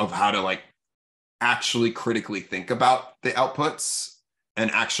 Of how to like actually critically think about the outputs, and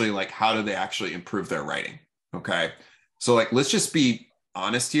actually like, how do they actually improve their writing? Okay. So like, let's just be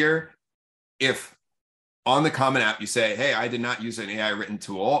honest here. If on the Common App you say, hey, I did not use an AI written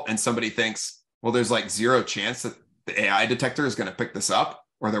tool, and somebody thinks, well, there's like zero chance that the AI detector is going to pick this up,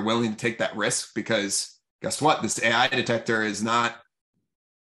 or they're willing to take that risk, because guess what? This AI detector it's not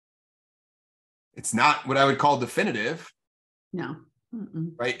what I would call definitive. No.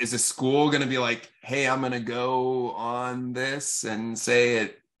 Mm-mm. Right? Is a school going to be like, hey, I'm going to go on this and say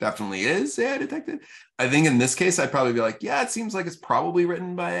it definitely is AI detected? I think in this case, I'd probably be like, yeah, it seems like it's probably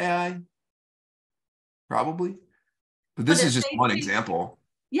written by AI. Probably. But this is just one example.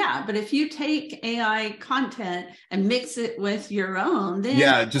 Yeah, but if you take AI content and mix it with your own,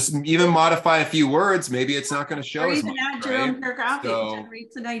 then just even modify a few words, maybe it's not going to show as much. Add your own paragraph, it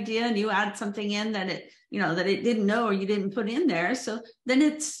generates an idea, and you add something in that it didn't know, or you didn't put in there. So then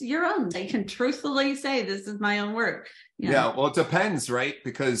it's your own. They can truthfully say, this is my own work. Yeah, well, it depends, right?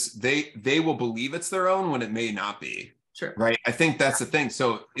 Because they will believe it's their own when it may not be. Sure. Right. I think that's the thing.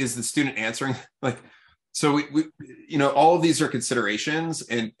 So is the student answering like, so we all of these are considerations,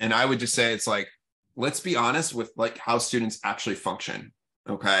 and I would just say it's like, let's be honest with like how students actually function.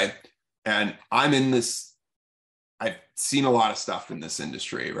 Okay. And I'm in this, I've seen a lot of stuff in this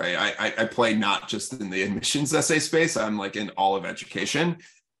industry, right? I play not just in the admissions essay space, I'm like in all of education.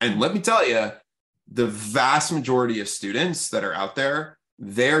 And let me tell you, the vast majority of students that are out there,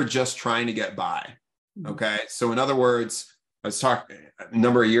 they're just trying to get by. Okay. So in other words, I was talking a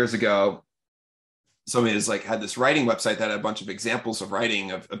number of years ago, somebody has like had this writing website that had a bunch of examples of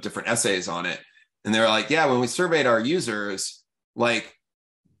writing of different essays on it. And they're like, yeah, when we surveyed our users, like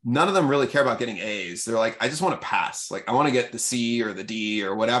none of them really care about getting A's. They're like, I just want to pass. Like, I want to get the C or the D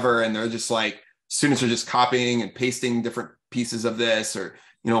or whatever. And they're just like, students are just copying and pasting different pieces of this, or,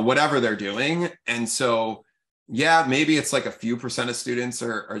 whatever they're doing. And so, yeah, maybe it's like a few percent of students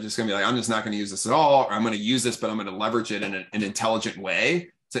are just going to be like, I'm just not going to use this at all. Or I'm going to use this, but I'm going to leverage it in an intelligent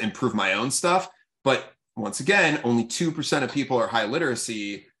way to improve my own stuff. But once again, only 2% of people are high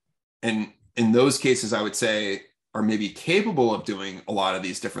literacy. And in those cases, I would say, are maybe capable of doing a lot of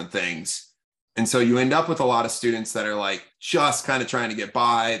these different things. And so you end up with a lot of students that are like just kind of trying to get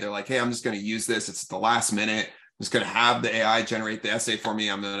by. They're like, hey, I'm just going to use this. It's at the last minute. I'm just going to have the AI generate the essay for me.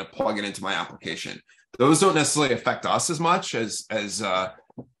 I'm going to plug it into my application. Those don't necessarily affect us as much as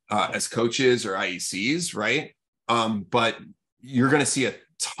coaches or IECs, right? But you're going to see a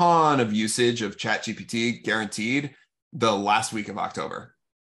ton of usage of ChatGPT guaranteed the last week of October.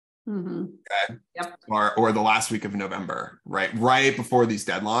 Mm-hmm. Okay. Yep. Or the last week of November, right before these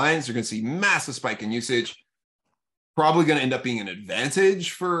deadlines. You're going to see massive spike in usage. Probably going to end up being an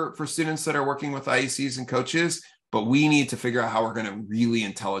advantage for students that are working with IECs and coaches, but we need to figure out how we're going to really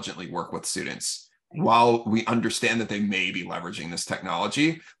intelligently work with students. while we understand that they may be leveraging this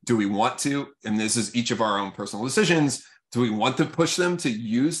technology, do we want to, and this is each of our own personal decisions, do we want to push them to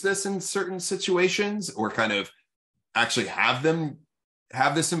use this in certain situations, or kind of actually have them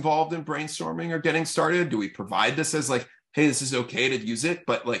have this involved in brainstorming or getting started? Do we provide this as like, hey, this is okay to use it,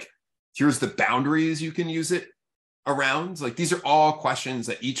 but like, here's the boundaries you can use it around? Like, these are all questions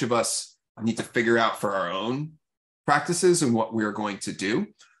that each of us need to figure out for our own practices and what we're going to do.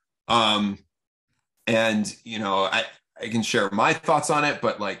 And, you know, I can share my thoughts on it,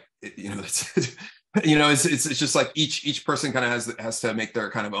 but like, you know, it's, you know, it's just like each person kind of has to make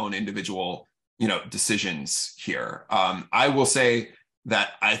their kind of own individual, you know, decisions here. I will say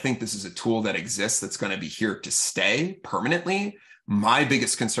that I think this is a tool that exists that's going to be here to stay permanently. My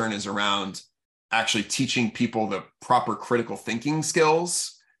biggest concern is around actually teaching people the proper critical thinking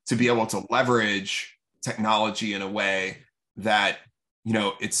skills to be able to leverage technology in a way that, you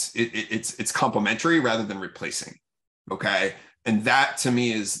know, it's complementary rather than replacing. Okay. And that to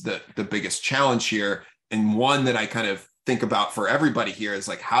me is the biggest challenge here. And one that I kind of think about for everybody here is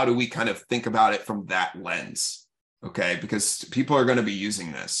like, how do we kind of think about it from that lens? Okay. Because people are going to be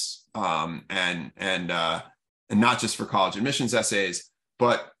using this, and not just for college admissions essays,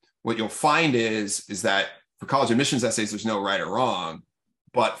 but what you'll find is that for college admissions essays, there's no right or wrong,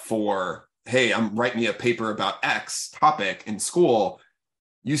 but for, hey, I'm writing me a paper about X topic in school,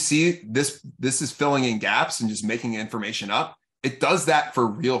 you see this is filling in gaps and just making information up. It does that for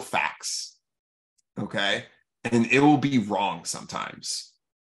real facts. Okay. And it will be wrong sometimes.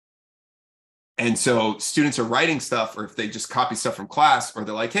 And so students are writing stuff, or if they just copy stuff from class, or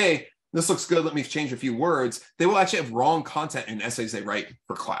they're like, hey, this looks good, let me change a few words, they will actually have wrong content in essays they write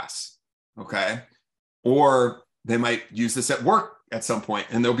for class. Okay. Or they might use this at work at some point,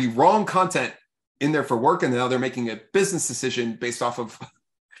 and there'll be wrong content in there for work, and now they're making a business decision based off of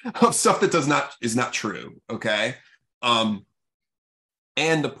stuff that is not true. Okay.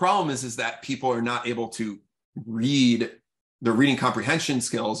 And the problem is that people are not able to read. Their reading comprehension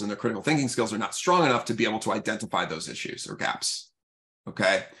skills and their critical thinking skills are not strong enough to be able to identify those issues or gaps.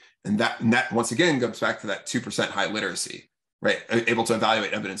 Okay. And that once again goes back to that 2% high literacy, right? Able to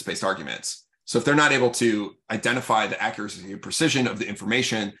evaluate evidence-based arguments. So if they're not able to identify the accuracy and precision of the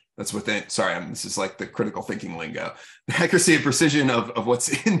information that's within, this is like the critical thinking lingo, the accuracy and precision of what's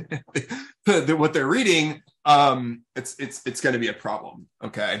in what they're reading, it's going to be a problem.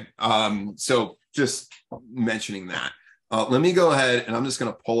 Okay. So just mentioning that. Let me go ahead, and I'm just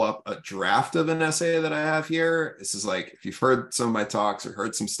going to pull up a draft of an essay that I have here. This is like, if you've heard some of my talks or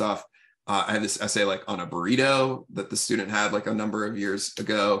heard some stuff, I have this essay like on a burrito that the student had like a number of years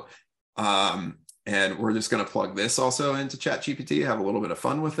ago. And we're just going to plug this also into ChatGPT, have a little bit of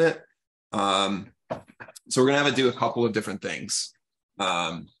fun with it. So we're going to have it do a couple of different things.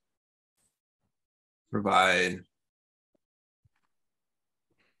 Provide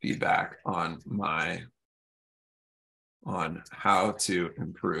feedback on how to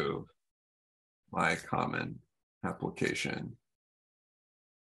improve my common application.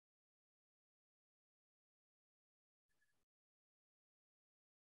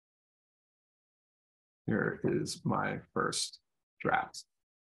 Here is my first draft.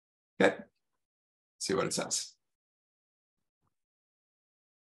 Okay, see what it says.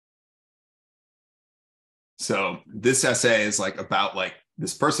 So this essay is like about like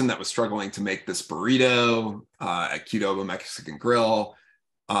this person that was struggling to make this burrito at Qdoba Mexican Grill.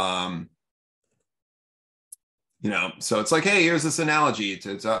 You know, so it's like, hey, here's this analogy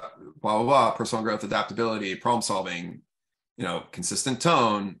to blah, blah, blah, personal growth, adaptability, problem solving, you know, consistent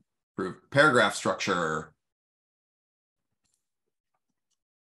tone, improve paragraph structure.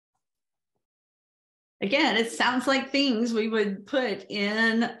 Again, it sounds like things we would put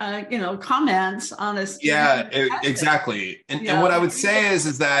in, comments on a student. Yeah, exactly. And what I would say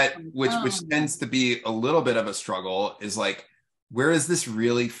is that which tends to be a little bit of a struggle is like, where does this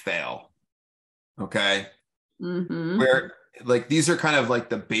really fail? Okay. Mm-hmm. Where like, these are kind of like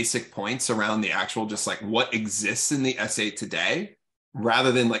the basic points around the actual, just like what exists in the essay today,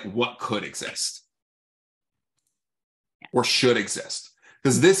 rather than like what could exist or should exist.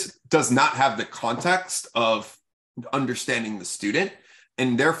 Because this does not have the context of understanding the student.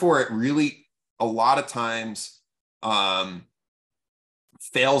 And therefore, it really, a lot of times,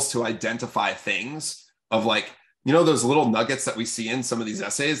 fails to identify things of like, you know, those little nuggets that we see in some of these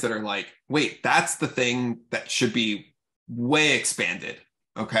essays that are like, wait, that's the thing that should be way expanded.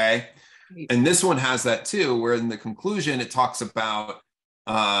 Okay. And this one has that too, where in the conclusion, it talks about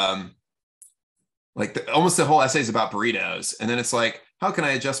almost the whole essay is about burritos. And then it's like, how can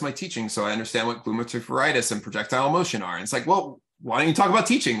I adjust my teaching so I understand what glomatophoritis and projectile motion are? And it's like, well, why don't you talk about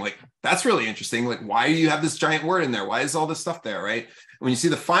teaching? Like, that's really interesting. Like, why do you have this giant word in there? Why is all this stuff there, right? When you see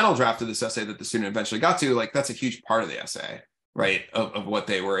the final draft of this essay that the student eventually got to, like, that's a huge part of the essay, right? Of what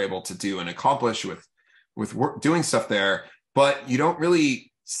they were able to do and accomplish with work, doing stuff there. But you don't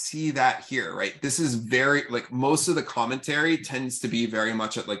really see that here, right? This is very, like, most of the commentary tends to be very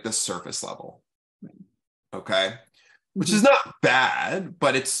much at like the surface level. Okay. Which is not bad,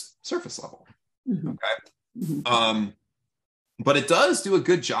 but it's surface level. Okay. But it does do a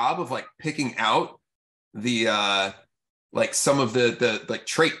good job of like picking out the like some of the like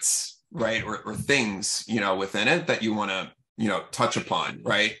traits, right? Or things, you know, within it that you want to, you know, touch upon,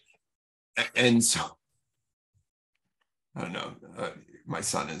 right? And so I don't know, my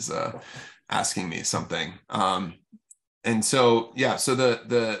son is asking me something. And so, yeah, so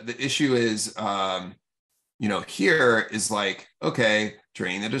the issue is, you know, here is like, okay,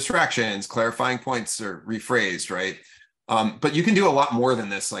 draining the distractions, clarifying points are rephrased, right? But you can do a lot more than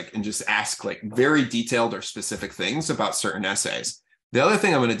this, like, and just ask like very detailed or specific things about certain essays. The other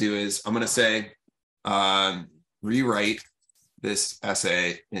thing I'm going to do is I'm going to say, rewrite this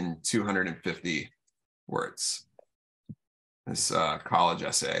essay in 250 words. This college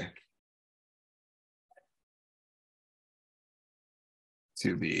essay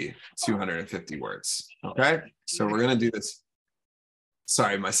to be 250 words. Okay, so we're going to do this.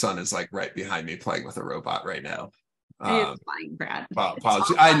 Sorry, my son is like right behind me playing with a robot right now. It's fine, Brad.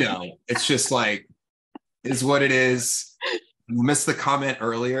 Apologies. I know. It's just like, is what it is. You missed the comment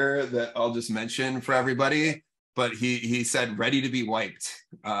earlier that I'll just mention for everybody, but he said ready to be wiped.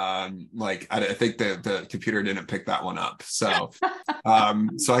 Like I think the computer didn't pick that one up. So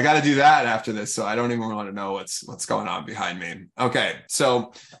so I got to do that after this. So I don't even want to know what's going on behind me. Okay.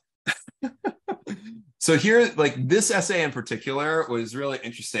 So so here, like this essay in particular was really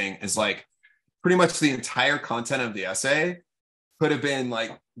interesting, is like pretty much the entire content of the essay could have been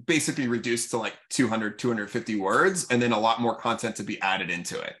like basically reduced to like 250 words, and then a lot more content to be added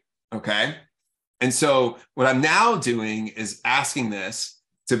into it. Okay. And so what I'm now doing is asking this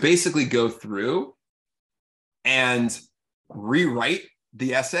to basically go through and rewrite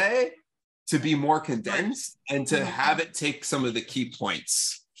the essay to be more condensed and to have it take some of the key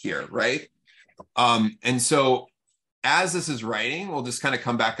points here, right? And so as this is writing, we'll just kind of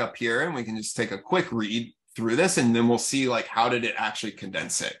come back up here and we can just take a quick read through this, and then we'll see like how did it actually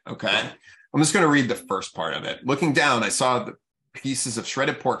condense it. Okay. I'm just going to read the first part of it. Looking down, I saw the pieces of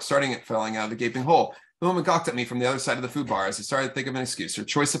shredded pork starting at falling out of the gaping hole. The woman gawked at me from the other side of the food bar as I started to think of an excuse. Her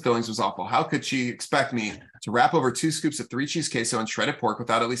choice of fillings was awful. How could she expect me to wrap over 2 scoops of 3 cheese queso and shredded pork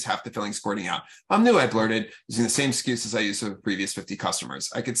without at least half the filling squirting out? I'm new, I blurted, using the same excuse as I used for the previous 50 customers.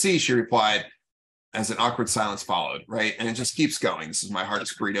 I could see, she replied, as an awkward silence followed, right? And it just keeps going. This is my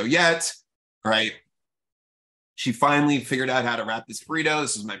hardest burrito yet, right? She finally figured out how to wrap this burrito.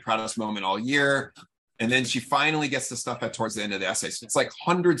 This is my proudest moment all year. And then she finally gets the stuff at towards the end of the essay. So it's like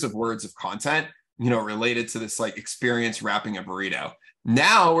hundreds of words of content, you know, related to this like experience wrapping a burrito.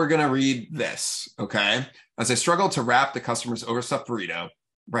 Now we're going to read this, okay? As I struggled to wrap the customer's overstuffed burrito,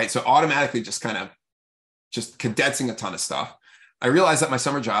 right? So automatically just kind of just condensing a ton of stuff. I realized that my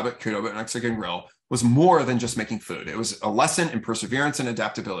summer job at Qdoba Mexican Grill was more than just making food. It was a lesson in perseverance and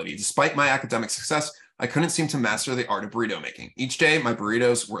adaptability. Despite my academic success, I couldn't seem to master the art of burrito making. Each day, my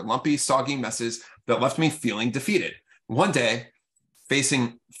burritos were lumpy, soggy messes that left me feeling defeated. One day,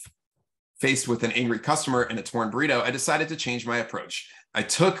 faced with an angry customer and a torn burrito, I decided to change my approach. I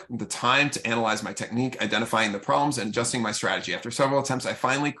took the time to analyze my technique, identifying the problems and adjusting my strategy. After several attempts, I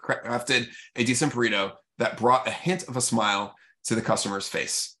finally crafted a decent burrito that brought a hint of a smile to the customer's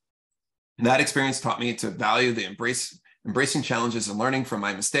face. And that experience taught me to value the embracing challenges and learning from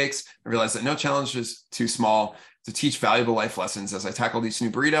my mistakes. I realized that no challenge is too small to teach valuable life lessons. As I tackled each new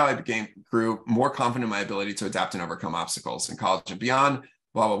burrito, I grew more confident in my ability to adapt and overcome obstacles in college and beyond,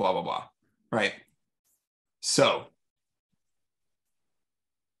 blah, blah, blah, blah, blah, right? So,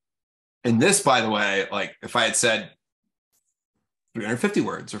 and this, by the way, like if I had said 350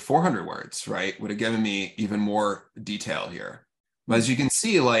 words or 400 words, right, would have given me even more detail here. But as you can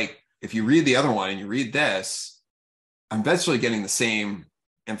see, like if you read the other one and you read this, I'm eventually getting the same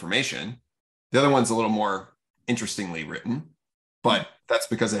information. The other one's a little more interestingly written, but that's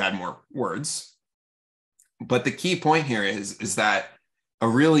because it had more words. But the key point here is that a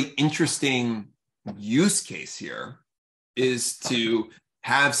really interesting use case here is to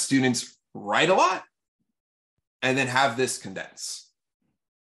have students write a lot and then have this condense.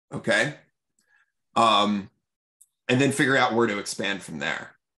 Okay. And then figure out where to expand from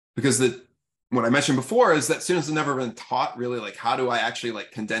there. Because what I mentioned before is that students have never been taught really like, how do I actually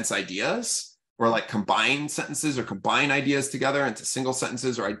like condense ideas or like combine sentences or combine ideas together into single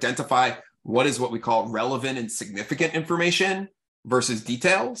sentences, or identify what is what we call relevant and significant information versus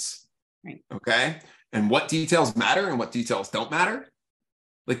details. Right. Okay. And what details matter and what details don't matter.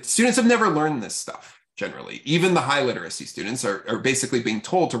 Like students have never learned this stuff generally. Even the high literacy students are basically being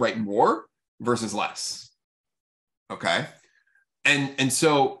told to write more versus less. Okay. And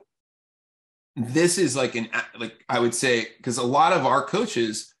so this is like I would say, because a lot of our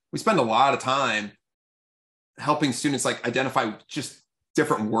coaches, we spend a lot of time helping students like identify just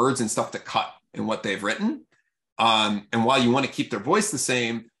different words and stuff to cut in what they've written. And while you want to keep their voice the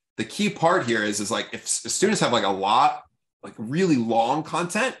same, the key part here is like if students have like a lot, like really long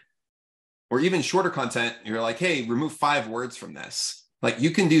content or even shorter content, you're like, hey, remove 5 words from this. Like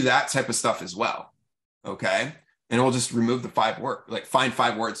you can do that type of stuff as well. Okay. And we'll just remove the 5 words, like find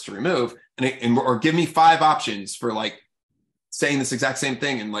 5 words to remove or give me 5 options for like saying this exact same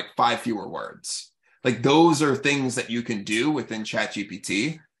thing in like 5 fewer words. Like those are things that you can do within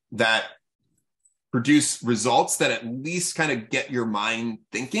ChatGPT that produce results that at least kind of get your mind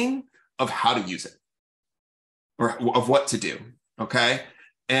thinking of how to use it or of what to do. Okay.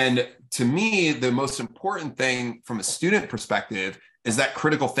 And to me, the most important thing from a student perspective is that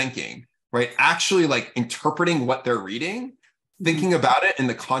critical thinking, right? Actually like interpreting what they're reading, thinking about it in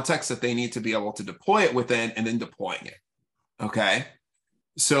the context that they need to be able to deploy it within, and then deploying it. Okay.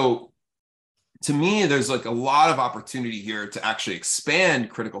 So to me, there's like a lot of opportunity here to actually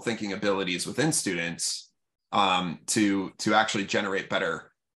expand critical thinking abilities within students to actually generate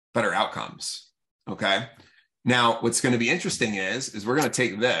better outcomes. Okay. Now, what's going to be interesting is we're going to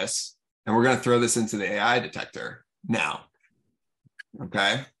take this and we're going to throw this into the AI detector now.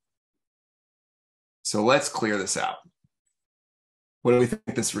 Okay. So let's clear this out. What do we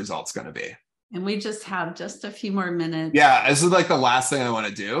think this result's going to be? And we just have just a few more minutes. Yeah, this is like the last thing I want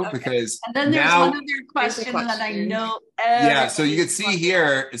to do because and then there's now, one other question that I know. Yeah, so you can see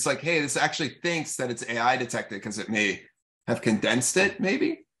here, it's like, hey, this actually thinks that it's AI detected because it may have condensed it,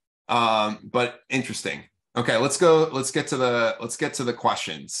 maybe. But interesting. Okay, let's get to the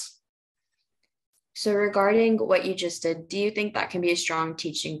questions. So regarding what you just did, do you think that can be a strong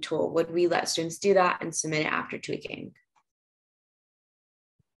teaching tool? Would we let students do that and submit it after tweaking?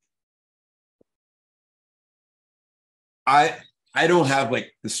 I don't have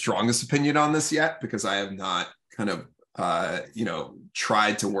like the strongest opinion on this yet because I have not kind of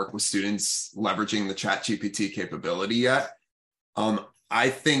tried to work with students leveraging the ChatGPT capability yet. I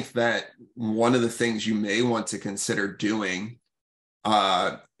think that one of the things you may want to consider doing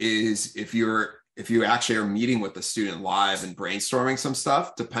is if you actually are meeting with the student live and brainstorming some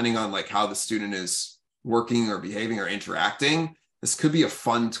stuff, depending on like how the student is working or behaving or interacting, this could be a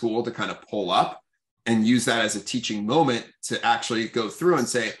fun tool to kind of pull up and use that as a teaching moment to actually go through and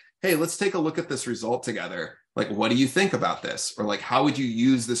say, hey, let's take a look at this result together. Like, what do you think about this? Or like, how would you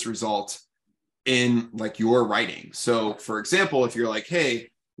use this result in like your writing? So for example, if you're like,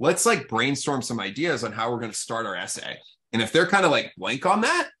 hey, let's like brainstorm some ideas on how we're going to start our essay. And if they're kind of like blank on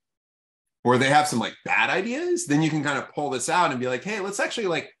that, or they have some like bad ideas, then you can kind of pull this out and be like, hey, let's actually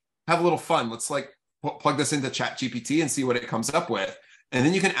like have a little fun. Let's like plug this into ChatGPT and see what it comes up with. And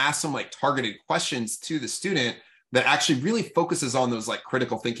then you can ask some like targeted questions to the student that actually really focuses on those like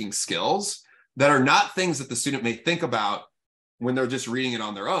critical thinking skills that are not things that the student may think about when they're just reading it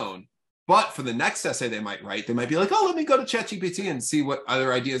on their own. But for the next essay they might write, they might be like, oh, let me go to ChatGPT and see what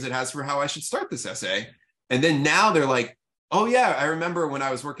other ideas it has for how I should start this essay. And then now they're like, oh yeah, I remember when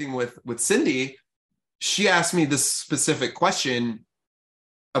I was working with Cyndy, she asked me this specific question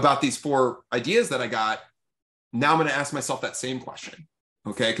about these 4 ideas that I got. Now I'm going to ask myself that same question.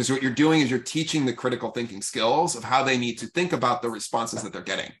 Okay, because what you're doing is you're teaching the critical thinking skills of how they need to think about the responses that they're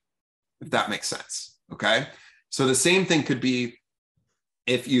getting, if that makes sense. Okay, so the same thing could be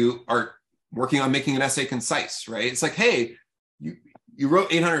if you are working on making an essay concise, right? It's like, hey, you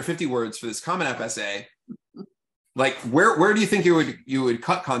wrote 850 words for this Common App essay. Like, where do you think you would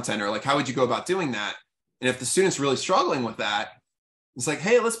cut content, or like how would you go about doing that? And if the student's really struggling with that, it's like,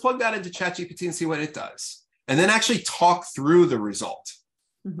 hey, let's plug that into ChatGPT and see what it does, and then actually talk through the result.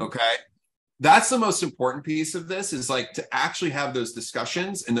 Okay. That's the most important piece of this, is like to actually have those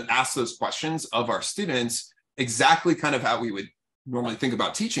discussions and to ask those questions of our students, exactly kind of how we would normally think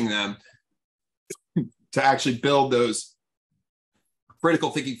about teaching them, to actually build those critical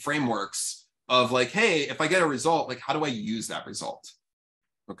thinking frameworks of like, hey, if I get a result, like, how do I use that result?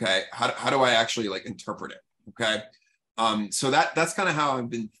 Okay. How do I actually like interpret it? Okay. So that's kind of how I've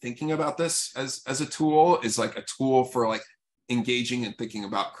been thinking about this as a tool, is like a tool for like engaging and thinking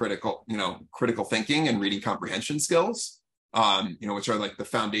about critical thinking and reading comprehension skills. which are like the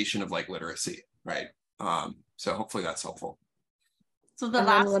foundation of like literacy, right? So hopefully that's helpful. So the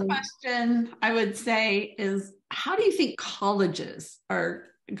last question I would say is, how do you think colleges are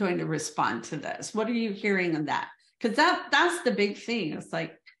going to respond to this? What are you hearing of that? Because that's the big thing. It's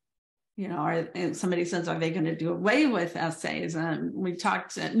like, and somebody says, are they going to do away with essays? And we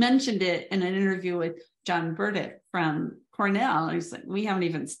mentioned it in an interview with John Burdick from Cornell. He's like, we haven't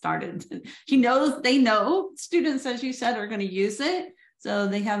even started. They know students, as you said, are going to use it. So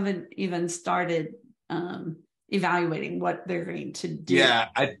they haven't even started evaluating what they're going to do. Yeah,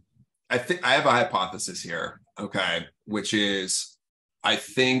 I think I have a hypothesis here, okay, which is I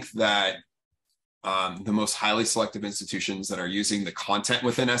think that the most highly selective institutions that are using the content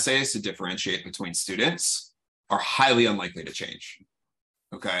within essays to differentiate between students are highly unlikely to change,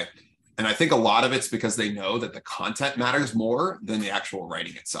 okay? And I think a lot of it's because they know that the content matters more than the actual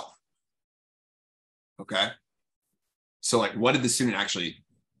writing itself, okay? So like, what did the student actually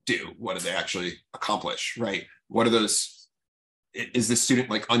do? What did they actually accomplish, right? What are those, is the student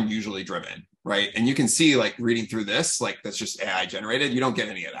like unusually driven, right? And you can see like reading through this, like that's just AI generated. You don't get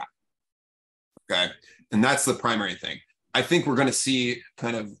any of that. Okay. And that's the primary thing. I think we're going to see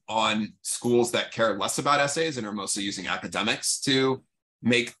kind of on schools that care less about essays and are mostly using academics to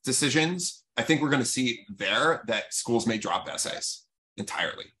make decisions. I think we're going to see there that schools may drop essays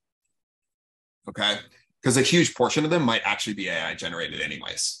entirely. Okay. Because a huge portion of them might actually be AI generated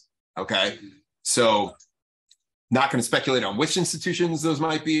anyways. Okay. So not going to speculate on which institutions those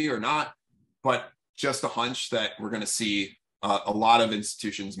might be or not, but just a hunch that we're going to see a lot of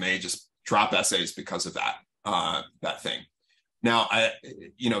institutions may just drop essays because of that thing. Now,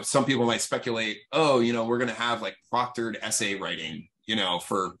 some people might speculate, we're going to have like proctored essay writing,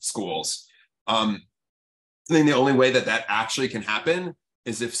 for schools. I think the only way that actually can happen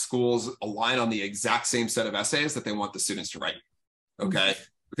is if schools align on the exact same set of essays that they want the students to write. Okay.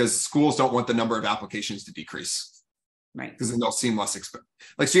 Because schools don't want the number of applications to decrease. Right. Because then they'll seem less expensive.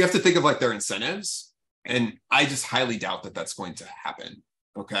 So you have to think of like their incentives. And I just highly doubt that that's going to happen.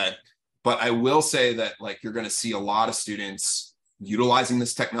 Okay. But I will say that like you're going to see a lot of students utilizing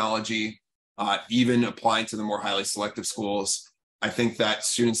this technology, even applying to the more highly selective schools. I think that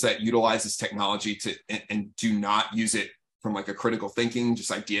students that utilize this technology and do not use it from like a critical thinking,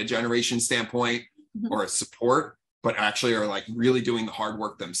 just idea generation standpoint or a support, but actually are like really doing the hard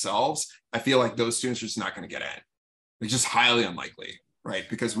work themselves, I feel like those students are just not going to get in. They're just highly unlikely, right?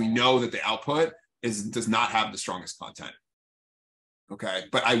 Because we know that the output does not have the strongest content. Okay.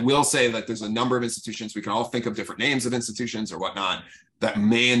 But I will say that there's a number of institutions, we can all think of different names of institutions or whatnot, that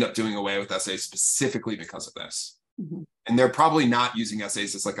may end up doing away with essays specifically because of this. And they're probably not using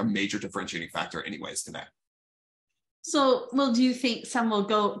essays as like a major differentiating factor anyways today. So, do you think some will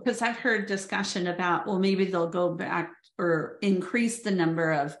go, because I've heard discussion about, maybe they'll go back or increase the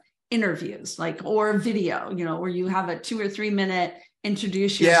number of interviews, or video, where you have a 2 or 3 minute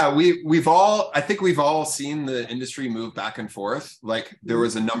introduce yourself. Yeah, I think we've all seen the industry move back and forth. Like there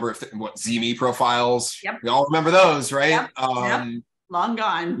was a number of Zeme profiles. Yep. We all remember those, right? Yep. Long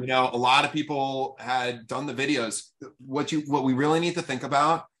gone. A lot of people had done the videos. What we really need to think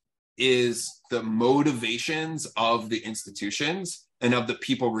about is the motivations of the institutions and of the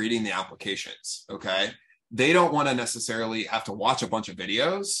people reading the applications. Okay. They don't want to necessarily have to watch a bunch of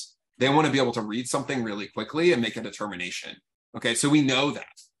videos. They want to be able to read something really quickly and make a determination. Okay. So we know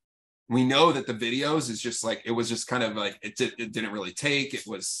that. We know that the videos is just like, it was just kind of like, it didn't really take, it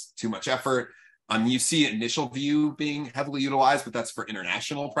was too much effort. You see initial view being heavily utilized, but that's for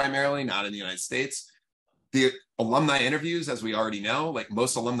international primarily, not in the United States. The alumni interviews, as we already know, like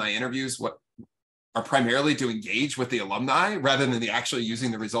most alumni interviews, are primarily to engage with the alumni rather than actually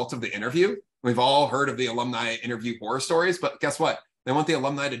using the result of the interview. We've all heard of the alumni interview horror stories, but guess what? They want the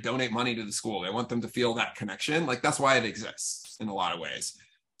alumni to donate money to the school. They want them to feel that connection. Like that's why it exists in a lot of ways.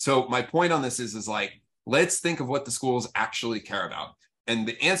 So my point on this is like, let's think of what the schools actually care about. And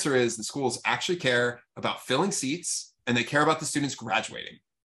the answer is the schools actually care about filling seats and they care about the students graduating.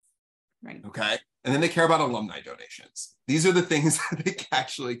 Right. Okay. And then they care about alumni donations. These are the things that they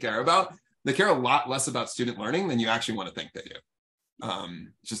actually care about. They care a lot less about student learning than you actually want to think they do.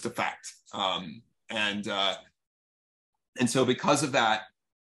 Just a fact. And so because of that,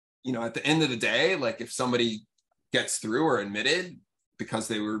 at the end of the day, like if somebody gets through or admitted because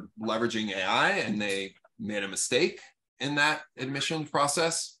they were leveraging AI and they made a mistake in that admission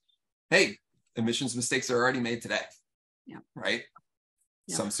process, hey, admissions mistakes are already made today. Yeah. Right.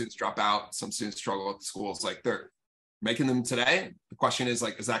 Yeah. Some students drop out, some students struggle at the schools, like they're making them today. The question is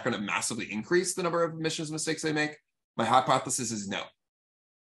like, is that going to massively increase the number of admissions mistakes they make? My hypothesis is no.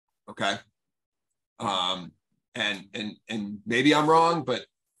 Okay. And maybe I'm wrong, but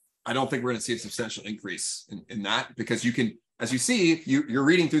I don't think we're going to see a substantial increase in that, because you can, as you see, you're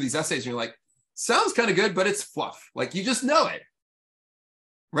reading through these essays and you're like, sounds kind of good, but it's fluff. Like, you just know it,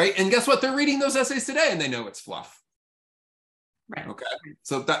 right? And guess what? They're reading those essays today and they know it's fluff. Right. Okay.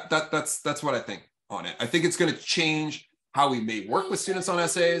 So that's what I think on it. I think it's going to change how we may work with students on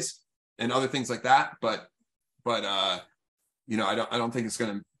essays and other things like that. But you know, I don't think it's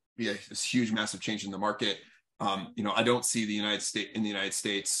going to be this huge, massive change in the market. You know, I don't see the United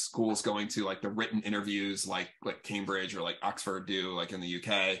States schools going to like the written interviews like Cambridge or like Oxford do, like in the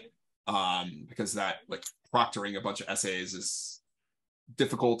UK, because that, like, proctoring a bunch of essays is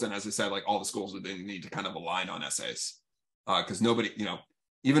difficult. And as I said, like, all the schools would need to kind of align on essays, because nobody, you know,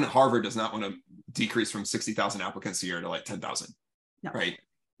 even Harvard does not want to decrease from 60,000 applicants a year to like 10,000, No. right?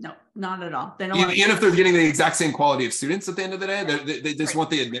 No, not at all. They don't Even if they're getting the exact same quality of students at the end of the day, they just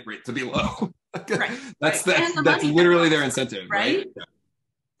want the admit rate to be low. Right. That's literally their incentive, right?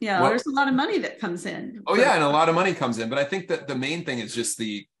 Yeah, there's a lot of money that comes in. Oh yeah, and a lot of money comes in. But I think that the main thing is just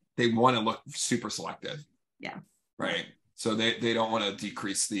they want to look super selective. Yeah. Right. So they don't want to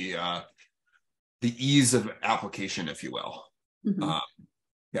decrease the ease of application, if you will. Mm-hmm.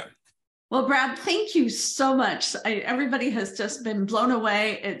 Yeah. Well, Brad, thank you so much. Everybody has just been blown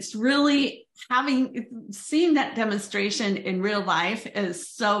away. It's really seeing that demonstration in real life is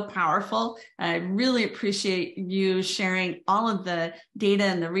so powerful. I really appreciate you sharing all of the data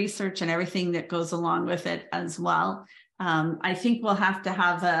and the research and everything that goes along with it as well. I think we'll have to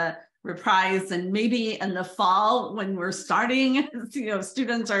have a reprise, and maybe in the fall when we're starting, you know,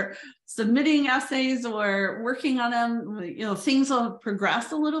 students are submitting essays or working on them, you know, things will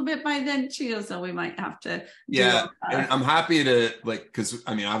progress a little bit by then too, so we might have to and I'm happy to, like, because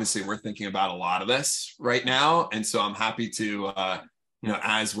I mean, obviously we're thinking about a lot of this right now, and so I'm happy to you know,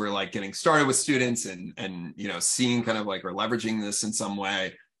 as we're like getting started with students and you know, seeing kind of like we're leveraging this in some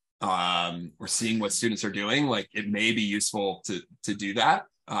way, we're seeing what students are doing, like it may be useful to do that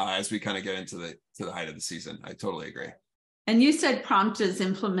as we kind of get into the height of the season. I totally agree. And you said Prompt is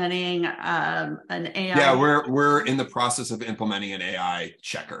implementing an AI. Yeah, we're in the process of implementing an AI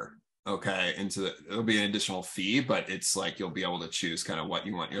checker. Okay, it'll be an additional fee, but it's like you'll be able to choose kind of what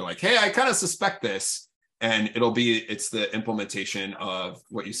you want. You're like, hey, I kind of suspect this, and it's the implementation of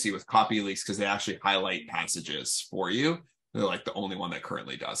what you see with copy leaks, because they actually highlight passages for you. They're like the only one that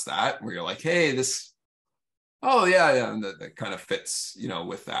currently does that, where you're like, hey, this, oh yeah, and that kind of fits, you know,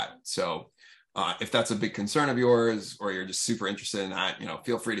 with that. So if that's a big concern of yours, or you're just super interested in that, you know,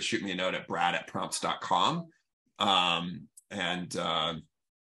 feel free to shoot me a note at brad@prompts.com. And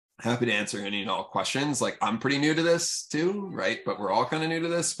happy to answer any and all questions. Like, I'm pretty new to this too, right? But we're all kind of new to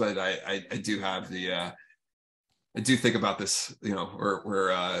this, but I do have I do think about this, you know,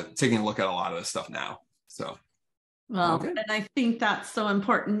 we're taking a look at a lot of this stuff now. So. Well, okay. And I think that's so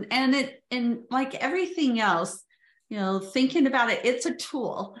important. And like everything else, you know, thinking about it, it's a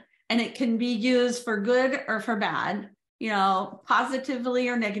tool and it can be used for good or for bad, you know, positively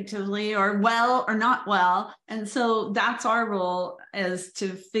or negatively, or well or not well. And so that's our role, is to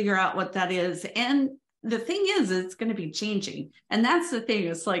figure out what that is. And the thing is, it's going to be changing. And that's the thing.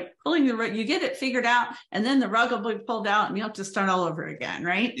 It's like pulling the rug, you get it figured out, and then the rug will be pulled out and you have to start all over again,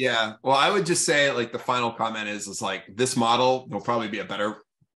 right? Yeah. Well, I would just say, like, the final comment is like, this model, there'll probably be a better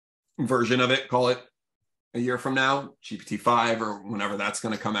version of it, call it a year from now, GPT-5 or whenever that's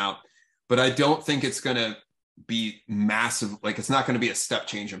going to come out. But I don't think it's going to be massive. Like, it's not going to be a step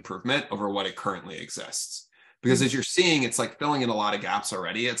change improvement over what it currently exists. Because as you're seeing, it's like filling in a lot of gaps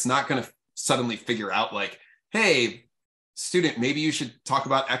already. It's not going to suddenly figure out like, hey, student, maybe you should talk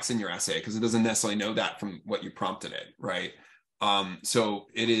about X in your essay, because it doesn't necessarily know that from what you prompted it, right? So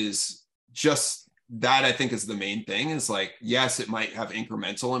it is just that, I think, is the main thing, is like, yes, it might have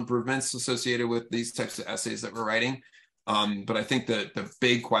incremental improvements associated with these types of essays that we're writing. But I think the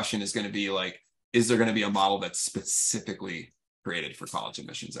big question is going to be like, is there going to be a model that's specifically created for college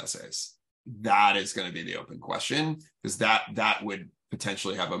admissions essays? That is going to be the open question, because that would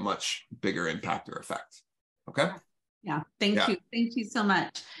potentially have a much bigger impact or effect. Okay. Yeah. Thank you. Thank you so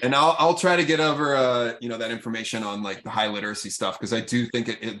much. And I'll try to get over, you know, that information on like the high literacy stuff, because I do think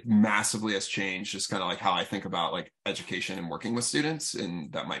it massively has changed just kind of like how I think about like education and working with students.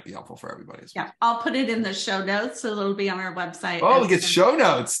 And that might be helpful for everybody as well. Yeah. I'll put it in the show notes, so it'll be on our website. Oh, we get show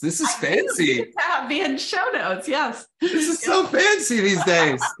notes. This is fancy. Be in show notes. Yes. This is so fancy these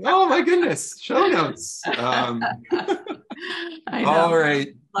days. Oh my goodness. Show notes. I know. All right.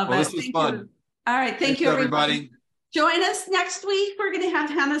 Love well, it. This was fun. All right. Thank you, everybody. Join us next week. We're going to have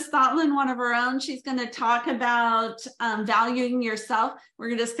Hannah Stotland, one of our own. She's going to talk about valuing yourself.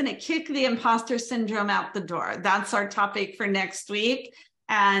 We're just going to kick the imposter syndrome out the door. That's our topic for next week.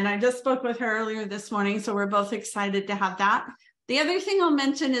 And I just spoke with her earlier this morning, so we're both excited to have that. The other thing I'll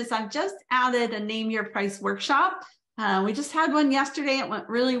mention is I've just added a Name Your Price workshop. We just had one yesterday. It went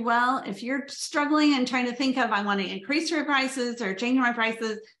really well. If you're struggling and trying to think of, I want to increase your prices or change my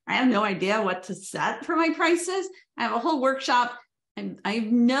prices, I have no idea what to set for my prices. I have a whole workshop. And I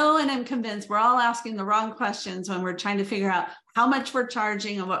know and I'm convinced we're all asking the wrong questions when we're trying to figure out how much we're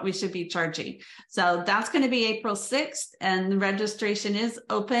charging and what we should be charging. So that's going to be April 6th, and the registration is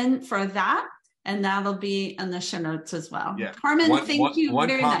open for that. And that'll be in the show notes as well. Yeah. Carmen, thank you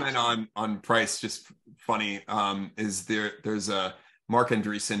very much. One comment on price, just funny, is there's a Mark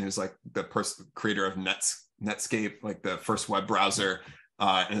Andreessen, who's like the creator of Netscape, like the first web browser,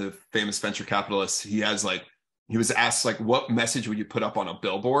 and a famous venture capitalist. He was asked, like, what message would you put up on a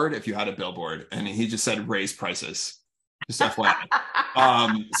billboard if you had a billboard? And he just said, raise prices. Just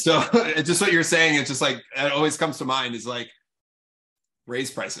FYI. So it's just what you're saying. It's just like, it always comes to mind is like,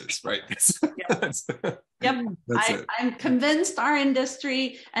 raise prices, right? Yep. I'm convinced our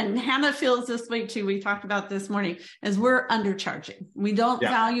industry, and Hannah feels this way too, we talked about this morning, is we're undercharging. We don't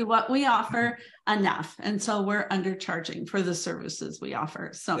value what we offer enough. And so we're undercharging for the services we offer.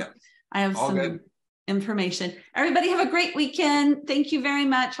 So I have some information. Everybody have a great weekend. Thank you very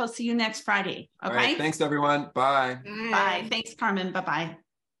much. I'll see you next Friday. Okay. All right, thanks everyone. Bye. Bye. Thanks, Carmen. Bye-bye.